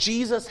us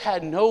Jesus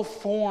had no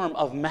form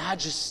of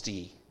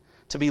majesty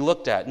to be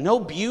looked at,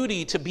 no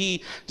beauty to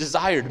be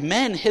desired.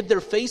 Men hid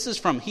their faces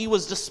from him. He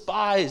was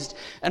despised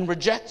and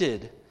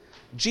rejected.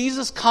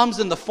 Jesus comes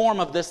in the form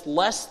of this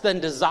less than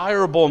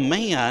desirable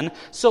man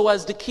so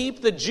as to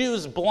keep the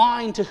Jews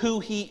blind to who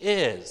he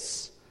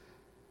is.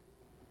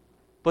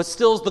 But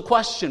still is the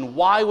question,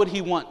 why would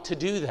he want to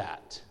do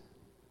that?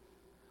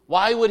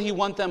 Why would he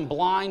want them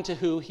blind to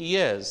who he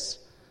is?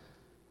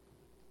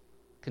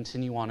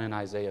 Continue on in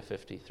Isaiah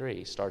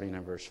 53, starting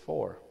in verse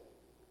 4.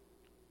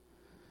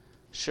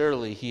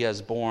 Surely he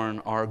has borne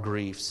our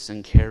griefs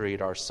and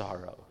carried our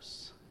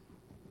sorrows.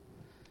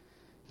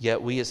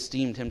 Yet we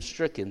esteemed him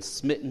stricken,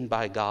 smitten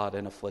by God,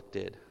 and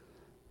afflicted.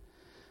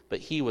 But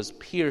he was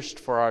pierced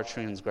for our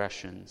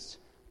transgressions.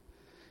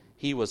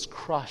 He was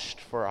crushed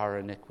for our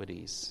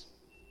iniquities.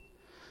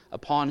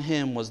 Upon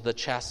him was the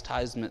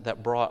chastisement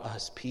that brought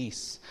us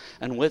peace,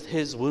 and with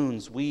his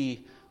wounds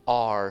we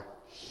are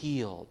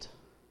healed.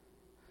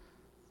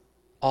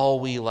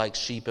 All we like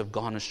sheep have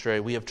gone astray.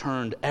 We have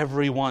turned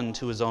every one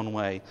to his own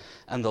way,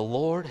 and the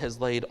Lord has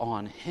laid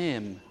on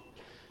him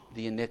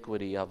the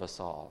iniquity of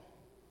us all.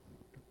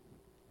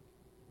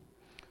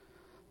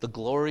 The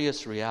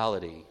glorious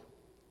reality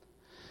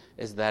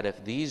is that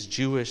if these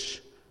Jewish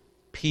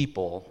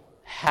people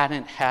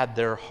hadn't had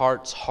their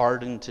hearts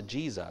hardened to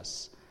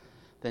Jesus,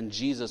 then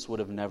Jesus would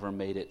have never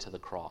made it to the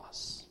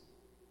cross.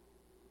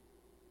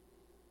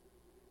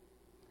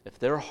 If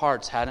their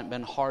hearts hadn't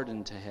been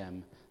hardened to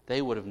him,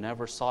 they would have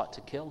never sought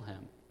to kill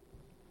him.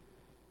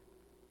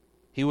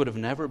 He would have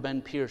never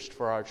been pierced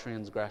for our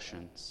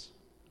transgressions,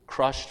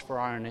 crushed for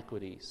our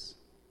iniquities.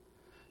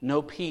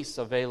 No peace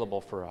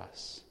available for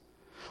us.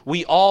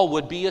 We all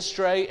would be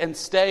astray and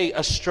stay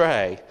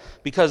astray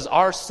because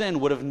our sin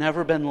would have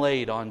never been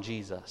laid on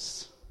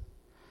Jesus.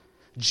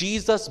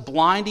 Jesus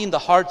blinding the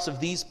hearts of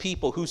these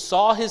people who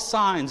saw his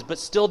signs but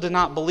still did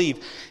not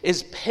believe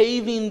is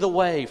paving the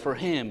way for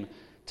him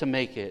to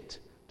make it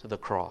to the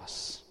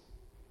cross.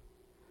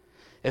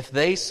 If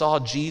they saw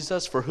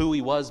Jesus for who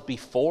he was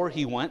before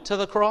he went to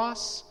the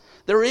cross,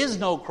 there is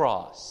no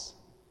cross.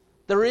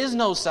 There is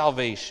no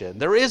salvation.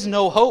 There is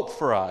no hope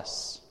for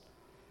us.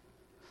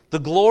 The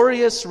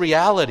glorious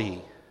reality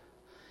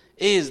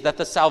is that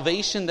the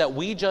salvation that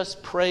we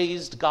just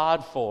praised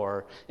God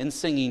for in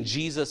singing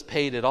Jesus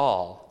Paid It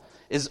All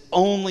is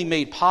only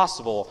made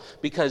possible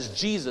because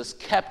Jesus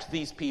kept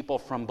these people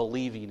from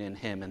believing in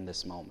him in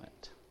this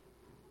moment.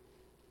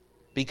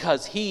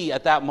 Because he,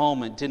 at that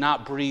moment, did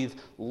not breathe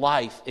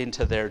life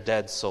into their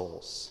dead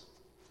souls.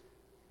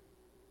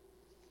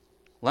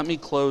 Let me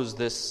close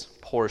this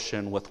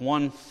portion with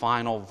one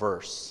final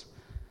verse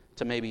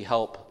to maybe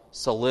help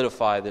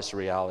solidify this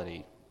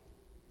reality.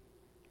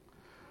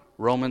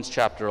 Romans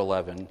chapter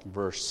 11,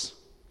 verse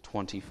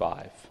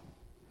 25.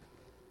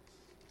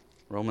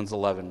 Romans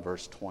 11,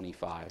 verse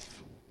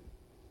 25.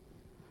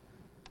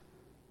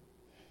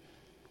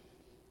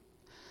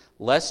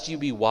 Lest you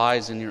be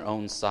wise in your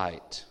own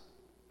sight,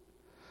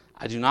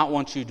 I do not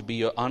want you to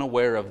be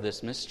unaware of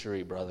this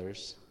mystery,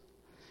 brothers.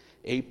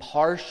 A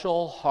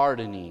partial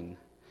hardening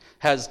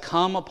has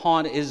come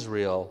upon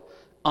Israel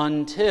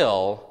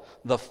until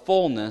the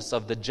fullness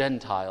of the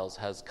Gentiles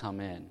has come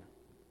in.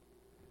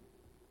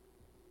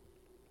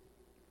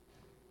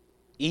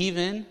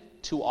 Even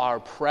to our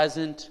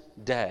present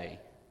day,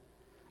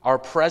 our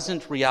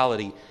present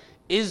reality,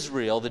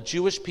 Israel, the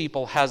Jewish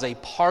people, has a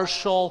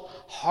partial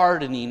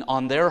hardening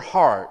on their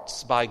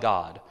hearts by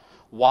God.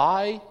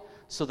 Why?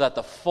 So that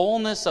the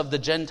fullness of the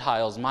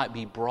Gentiles might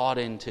be brought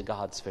into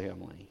God's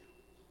family.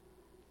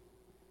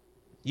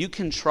 You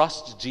can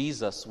trust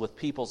Jesus with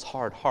people's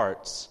hard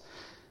hearts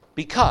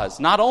because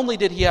not only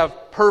did he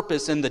have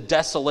purpose in the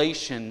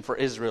desolation for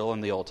Israel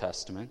in the Old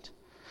Testament,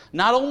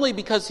 not only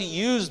because he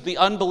used the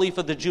unbelief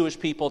of the Jewish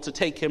people to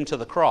take him to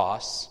the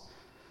cross,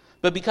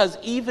 but because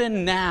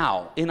even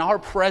now, in our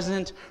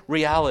present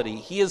reality,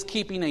 he is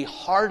keeping a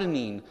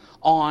hardening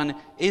on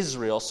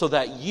Israel so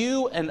that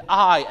you and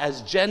I,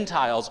 as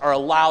Gentiles, are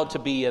allowed to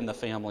be in the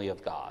family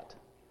of God.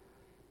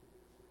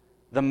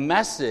 The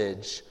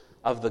message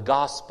of the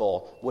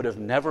gospel would have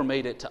never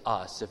made it to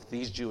us if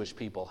these Jewish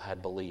people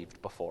had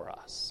believed before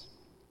us.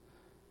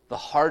 The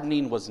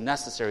hardening was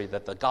necessary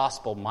that the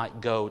gospel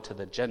might go to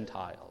the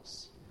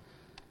Gentiles.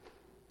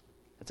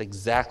 That's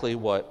exactly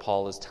what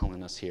Paul is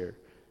telling us here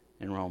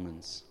in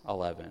Romans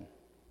 11.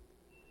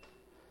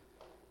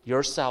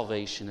 Your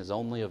salvation is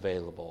only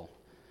available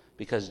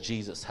because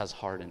Jesus has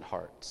hardened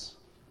hearts.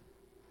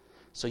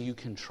 So you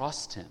can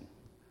trust him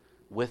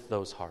with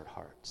those hard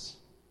hearts.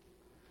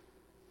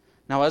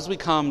 Now, as we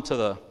come to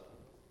the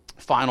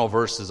final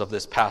verses of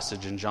this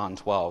passage in John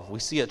 12, we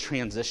see a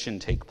transition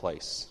take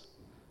place.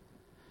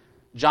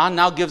 John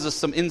now gives us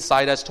some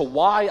insight as to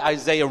why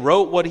Isaiah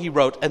wrote what he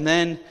wrote, and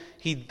then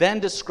he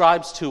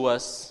describes to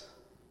us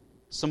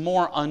some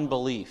more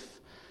unbelief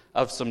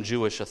of some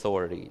Jewish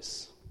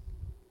authorities.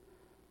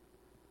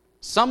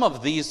 Some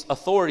of these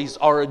authorities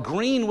are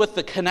agreeing with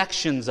the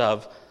connections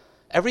of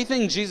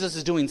everything Jesus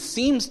is doing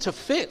seems to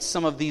fit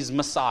some of these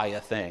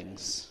Messiah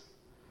things.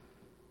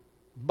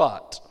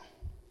 But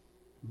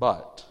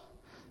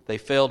they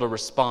fail to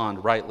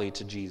respond rightly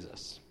to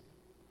Jesus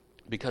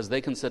because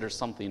they consider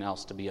something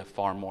else to be of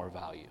far more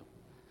value.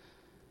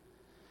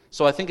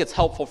 So I think it's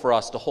helpful for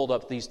us to hold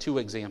up these two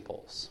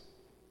examples.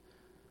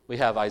 We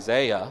have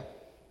Isaiah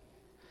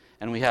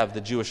and we have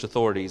the Jewish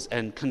authorities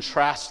and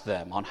contrast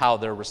them on how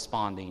they're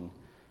responding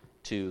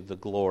to the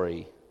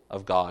glory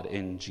of God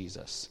in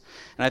Jesus.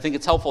 And I think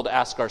it's helpful to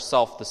ask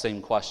ourselves the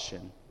same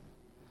question.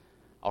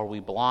 Are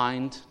we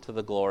blind to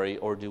the glory,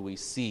 or do we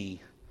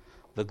see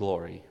the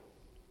glory?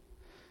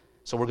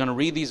 So we're going to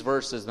read these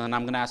verses, and then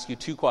I'm going to ask you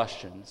two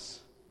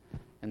questions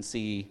and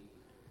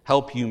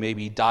help you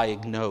maybe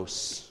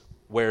diagnose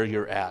where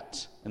you're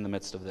at in the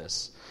midst of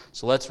this.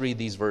 So let's read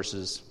these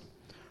verses.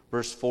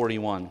 Verse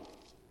 41.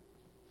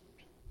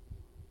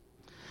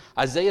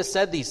 Isaiah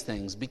said these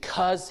things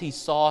because he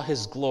saw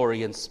his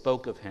glory and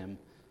spoke of him.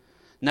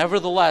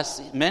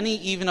 Nevertheless, many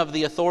even of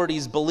the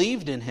authorities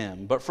believed in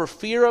him, but for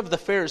fear of the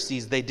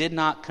Pharisees they did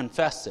not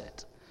confess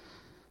it,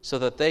 so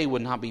that they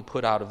would not be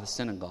put out of the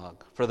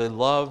synagogue. For they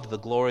loved the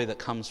glory that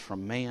comes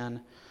from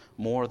man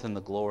more than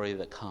the glory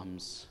that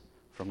comes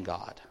from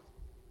God.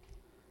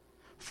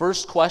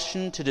 First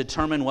question to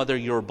determine whether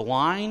you're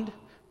blind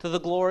to the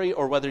glory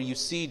or whether you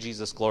see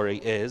Jesus' glory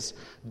is,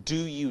 do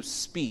you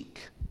speak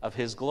of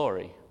his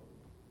glory?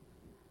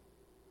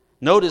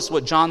 Notice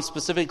what John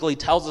specifically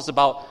tells us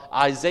about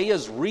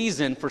Isaiah's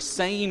reason for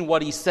saying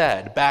what he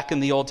said back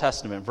in the Old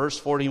Testament. Verse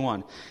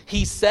 41.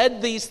 He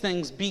said these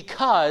things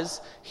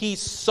because he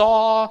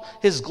saw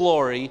his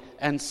glory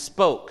and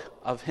spoke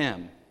of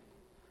him.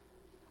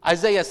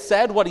 Isaiah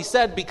said what he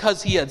said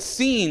because he had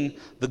seen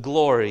the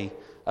glory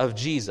of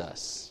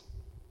Jesus.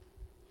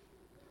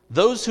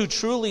 Those who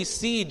truly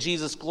see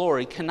Jesus'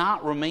 glory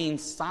cannot remain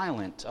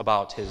silent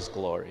about his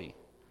glory.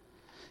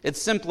 It's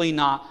simply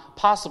not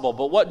possible.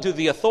 But what do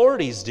the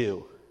authorities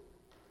do?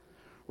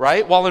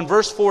 Right? Well, in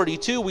verse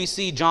 42, we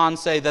see John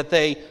say that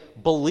they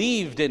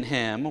believed in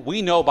him.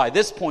 We know by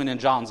this point in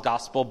John's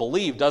gospel,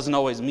 believe doesn't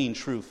always mean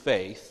true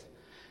faith.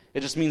 It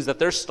just means that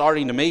they're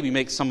starting to maybe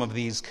make some of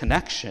these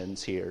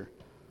connections here.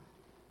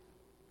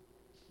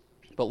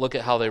 But look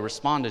at how they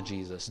respond to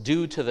Jesus.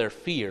 Due to their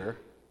fear,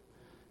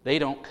 they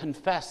don't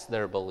confess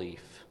their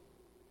belief.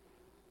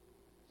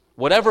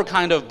 Whatever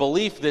kind of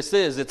belief this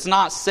is, it's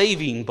not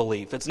saving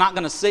belief. It's not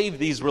going to save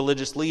these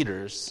religious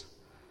leaders.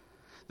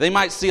 They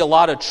might see a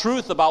lot of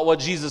truth about what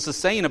Jesus is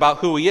saying about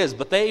who he is,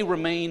 but they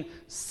remain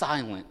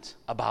silent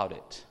about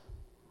it.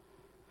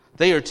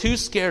 They are too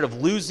scared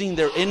of losing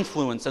their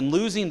influence and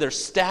losing their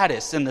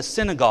status in the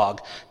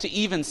synagogue to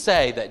even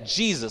say that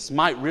Jesus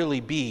might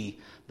really be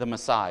the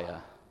Messiah.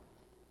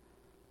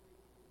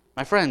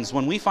 My friends,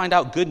 when we find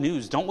out good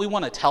news, don't we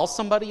want to tell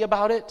somebody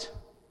about it?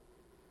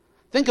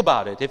 Think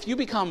about it. If you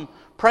become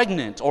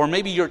pregnant, or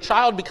maybe your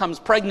child becomes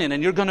pregnant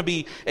and you're going to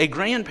be a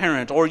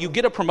grandparent, or you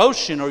get a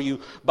promotion, or you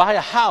buy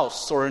a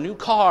house, or a new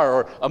car,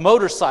 or a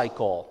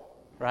motorcycle,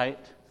 right?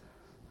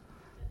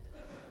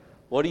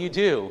 What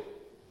do?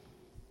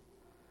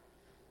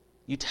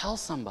 You tell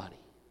somebody.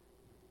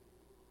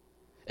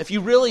 If you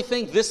really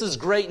think this is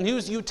great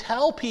news, you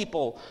tell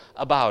people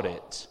about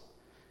it.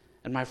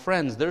 And my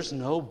friends, there's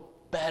no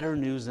better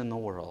news in the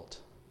world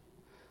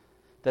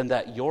than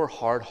that your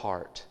hard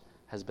heart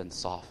has been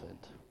softened.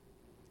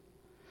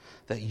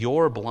 That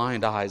your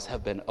blind eyes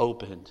have been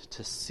opened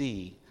to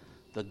see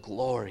the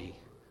glory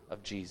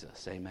of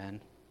Jesus.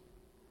 Amen.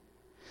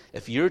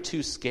 If you're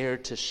too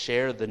scared to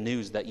share the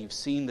news that you've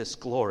seen this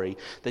glory,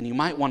 then you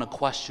might want to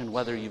question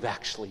whether you've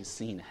actually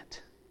seen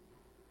it.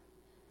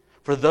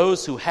 For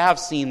those who have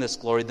seen this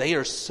glory, they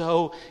are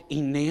so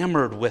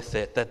enamored with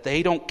it that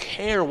they don't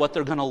care what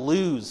they're going to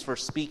lose for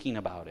speaking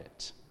about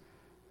it.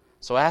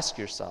 So ask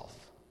yourself,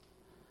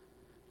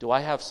 do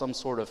I have some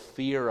sort of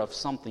fear of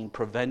something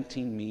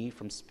preventing me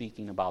from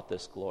speaking about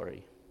this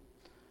glory?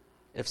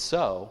 If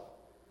so,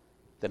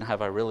 then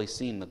have I really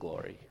seen the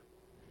glory?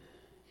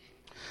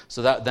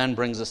 So that then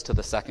brings us to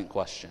the second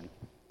question.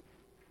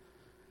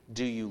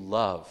 Do you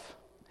love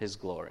his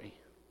glory?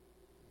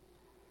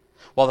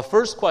 While the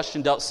first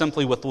question dealt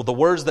simply with the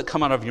words that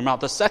come out of your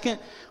mouth, the second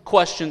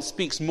question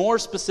speaks more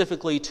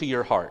specifically to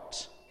your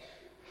heart.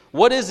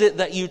 What is it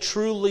that you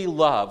truly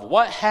love?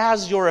 What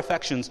has your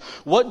affections?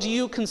 What do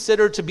you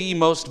consider to be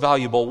most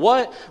valuable?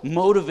 What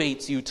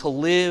motivates you to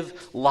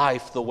live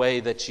life the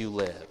way that you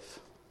live?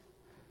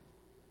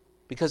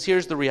 Because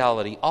here's the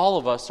reality. All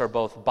of us are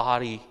both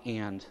body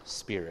and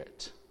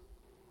spirit.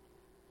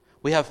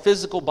 We have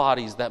physical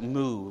bodies that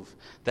move,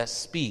 that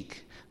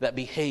speak, that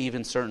behave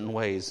in certain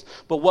ways.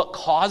 But what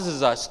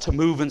causes us to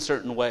move in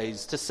certain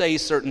ways, to say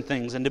certain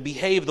things, and to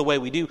behave the way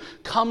we do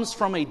comes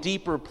from a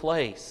deeper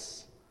place.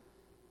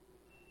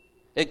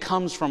 It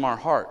comes from our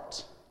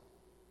heart.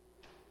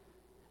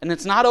 And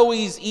it's not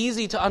always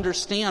easy to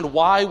understand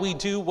why we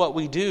do what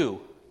we do.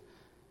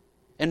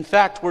 In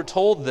fact, we're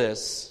told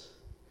this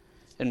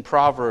in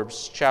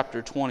Proverbs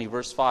chapter 20,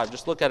 verse 5.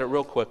 Just look at it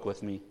real quick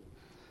with me.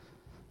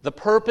 The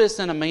purpose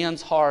in a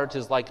man's heart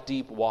is like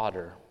deep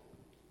water,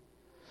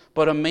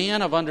 but a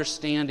man of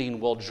understanding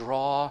will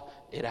draw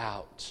it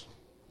out.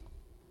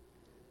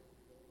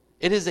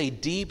 It is a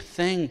deep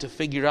thing to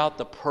figure out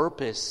the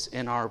purpose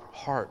in our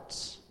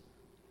hearts.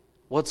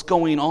 What's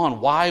going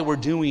on, why we're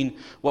doing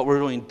what we're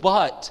doing.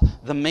 But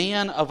the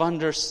man of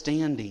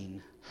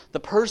understanding, the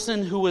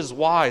person who is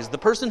wise, the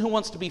person who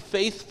wants to be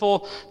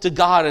faithful to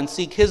God and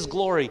seek His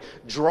glory,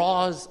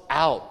 draws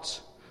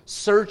out,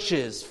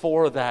 searches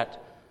for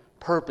that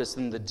purpose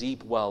in the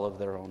deep well of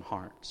their own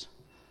heart.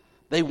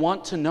 They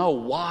want to know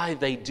why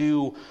they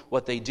do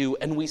what they do.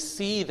 And we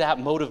see that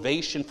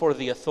motivation for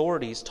the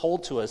authorities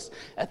told to us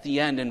at the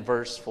end in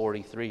verse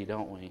 43,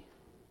 don't we?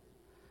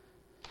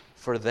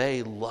 For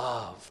they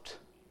loved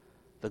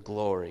the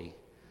glory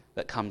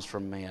that comes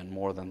from man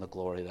more than the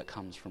glory that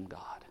comes from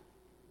God.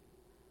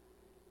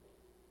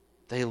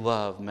 They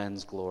love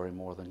men's glory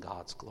more than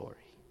God's glory.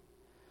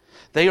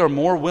 They are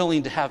more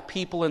willing to have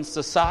people in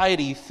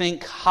society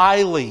think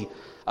highly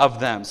of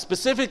them,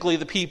 specifically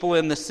the people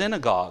in the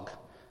synagogue.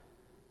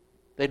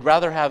 They'd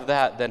rather have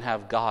that than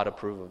have God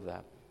approve of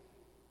them.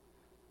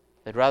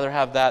 They'd rather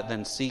have that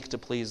than seek to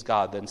please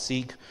God, than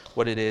seek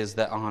what it is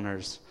that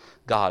honors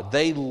God.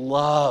 They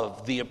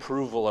love the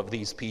approval of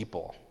these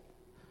people.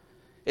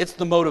 It's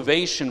the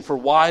motivation for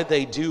why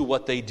they do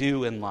what they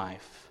do in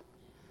life.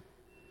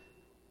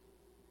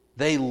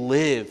 They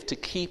live to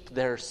keep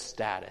their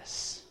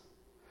status,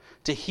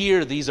 to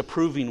hear these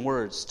approving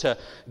words, to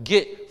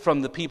get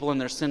from the people in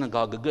their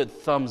synagogue a good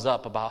thumbs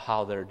up about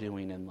how they're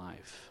doing in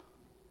life.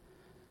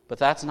 But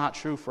that's not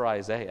true for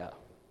Isaiah.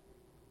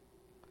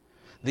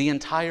 The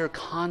entire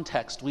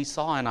context we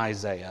saw in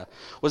Isaiah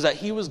was that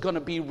he was going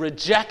to be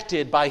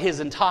rejected by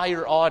his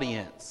entire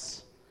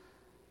audience.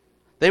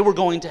 They were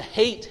going to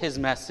hate his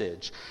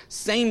message.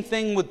 Same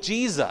thing with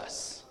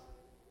Jesus.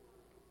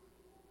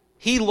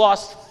 He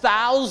lost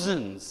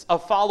thousands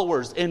of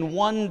followers in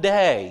one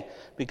day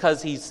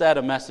because he said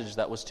a message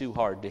that was too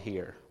hard to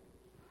hear.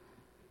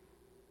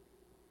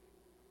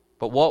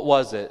 But what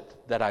was it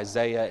that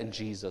Isaiah and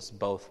Jesus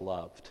both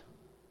loved?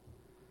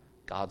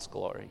 God's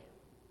glory.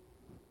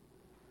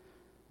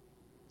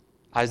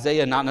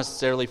 Isaiah not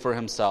necessarily for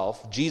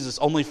himself, Jesus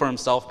only for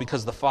himself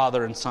because the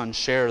Father and Son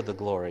share the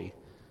glory.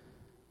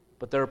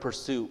 But their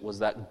pursuit was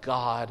that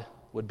God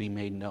would be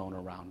made known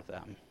around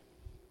them.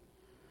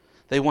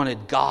 They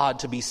wanted God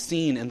to be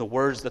seen in the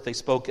words that they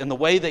spoke, in the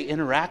way they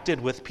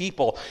interacted with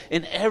people,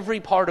 in every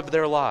part of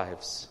their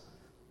lives.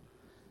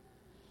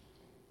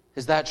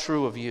 Is that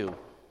true of you?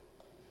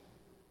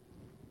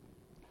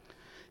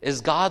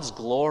 Is God's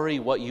glory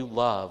what you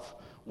love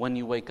when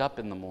you wake up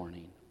in the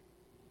morning?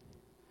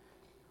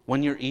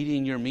 When you're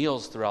eating your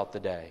meals throughout the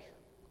day?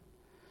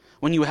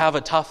 When you have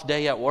a tough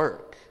day at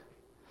work?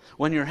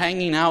 When you're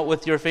hanging out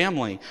with your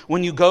family?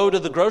 When you go to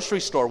the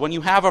grocery store? When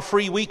you have a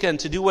free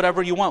weekend to do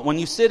whatever you want? When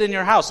you sit in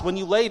your house? When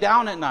you lay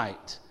down at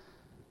night?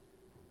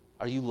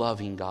 Are you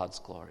loving God's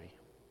glory?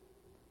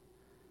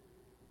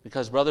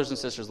 Because brothers and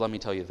sisters, let me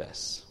tell you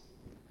this.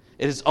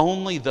 It is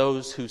only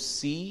those who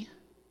see,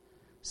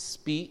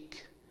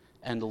 speak,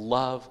 and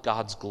love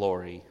God's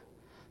glory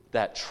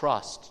that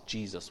trust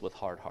Jesus with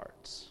hard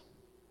hearts.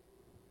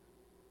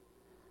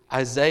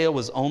 Isaiah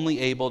was only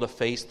able to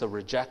face the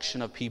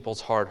rejection of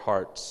people's hard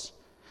hearts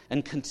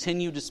and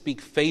continue to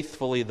speak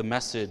faithfully the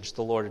message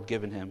the Lord had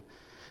given him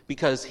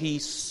because he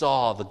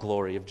saw the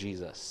glory of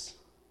Jesus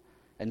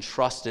and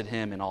trusted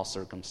him in all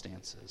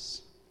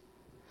circumstances.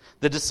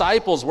 The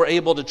disciples were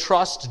able to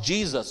trust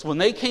Jesus when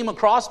they came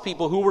across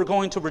people who were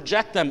going to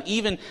reject them,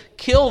 even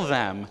kill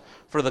them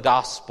for the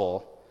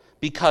gospel,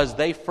 because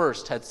they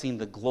first had seen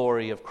the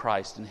glory of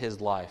Christ in his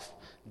life,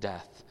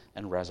 death,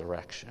 and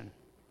resurrection.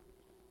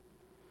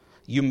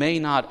 You may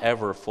not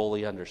ever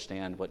fully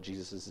understand what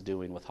Jesus is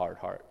doing with hard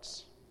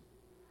hearts.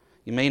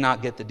 You may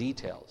not get the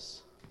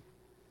details.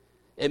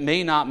 It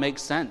may not make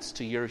sense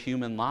to your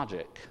human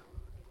logic.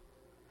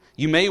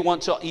 You may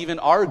want to even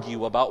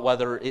argue about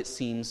whether it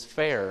seems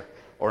fair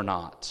or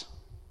not.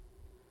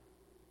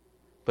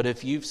 But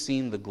if you've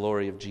seen the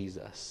glory of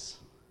Jesus,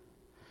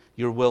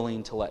 you're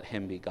willing to let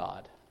him be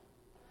God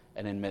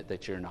and admit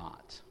that you're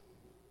not.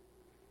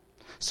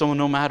 So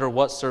no matter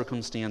what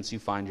circumstance you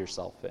find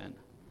yourself in,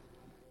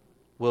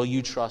 will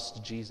you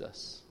trust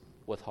Jesus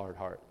with hard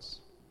hearts?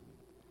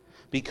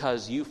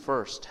 Because you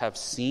first have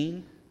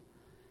seen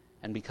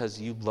and because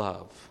you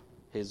love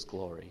his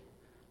glory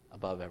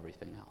above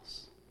everything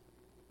else.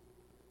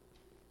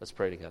 Let's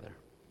pray together.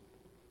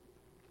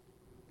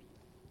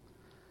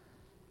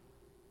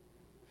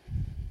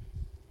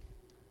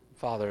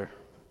 Father,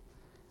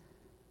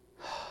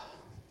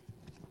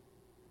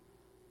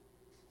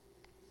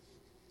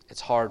 it's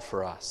hard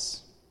for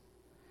us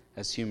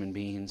as human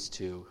beings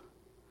to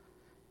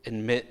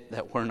admit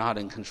that we're not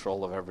in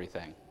control of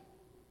everything.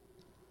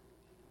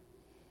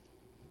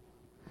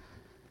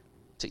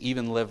 To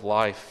even live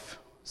life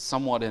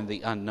somewhat in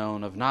the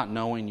unknown of not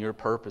knowing your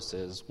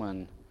purposes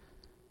when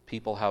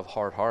people have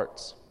hard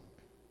hearts.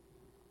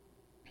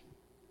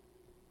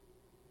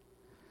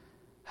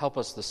 Help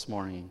us this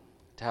morning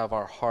to have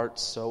our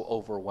hearts so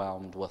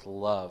overwhelmed with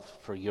love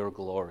for your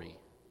glory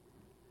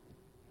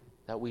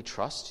that we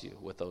trust you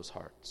with those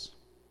hearts.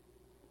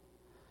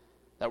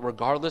 that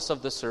regardless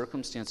of the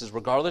circumstances,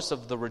 regardless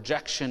of the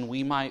rejection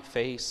we might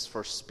face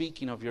for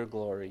speaking of your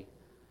glory,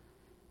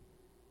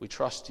 we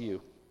trust you.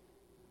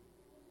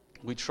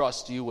 We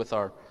trust you with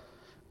our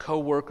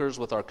co-workers,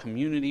 with our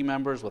community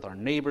members, with our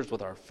neighbors,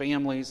 with our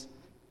families,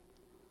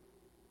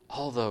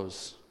 all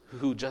those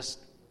who just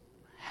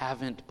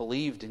haven't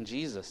believed in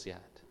Jesus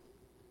yet.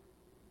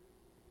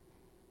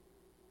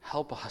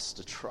 Help us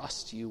to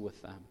trust you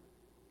with them,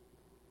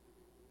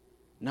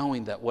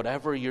 knowing that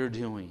whatever you're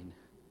doing,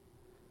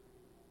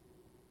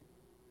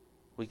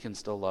 we can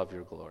still love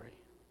your glory.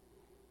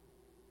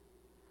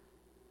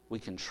 We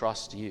can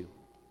trust you.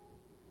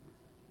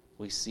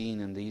 We've seen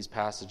in these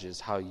passages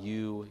how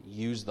you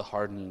use the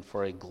hardening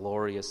for a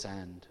glorious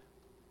end.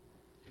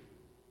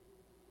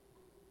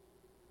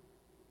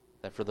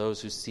 That for those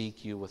who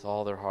seek you with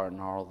all their heart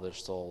and all their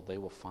soul, they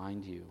will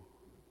find you.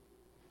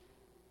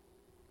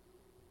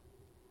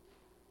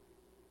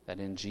 That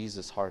in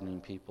Jesus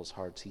hardening people's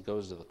hearts, he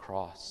goes to the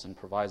cross and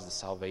provides the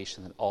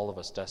salvation that all of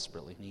us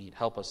desperately need.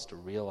 Help us to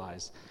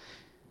realize,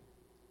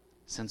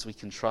 since we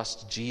can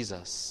trust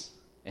Jesus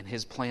and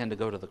his plan to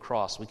go to the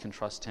cross, we can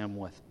trust him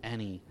with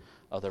any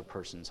other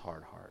person's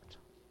hard heart.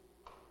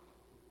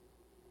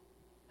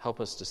 Help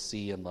us to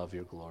see and love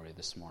your glory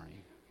this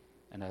morning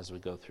and as we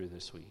go through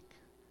this week.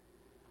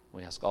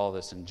 We ask all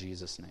this in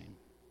Jesus' name.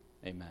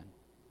 Amen.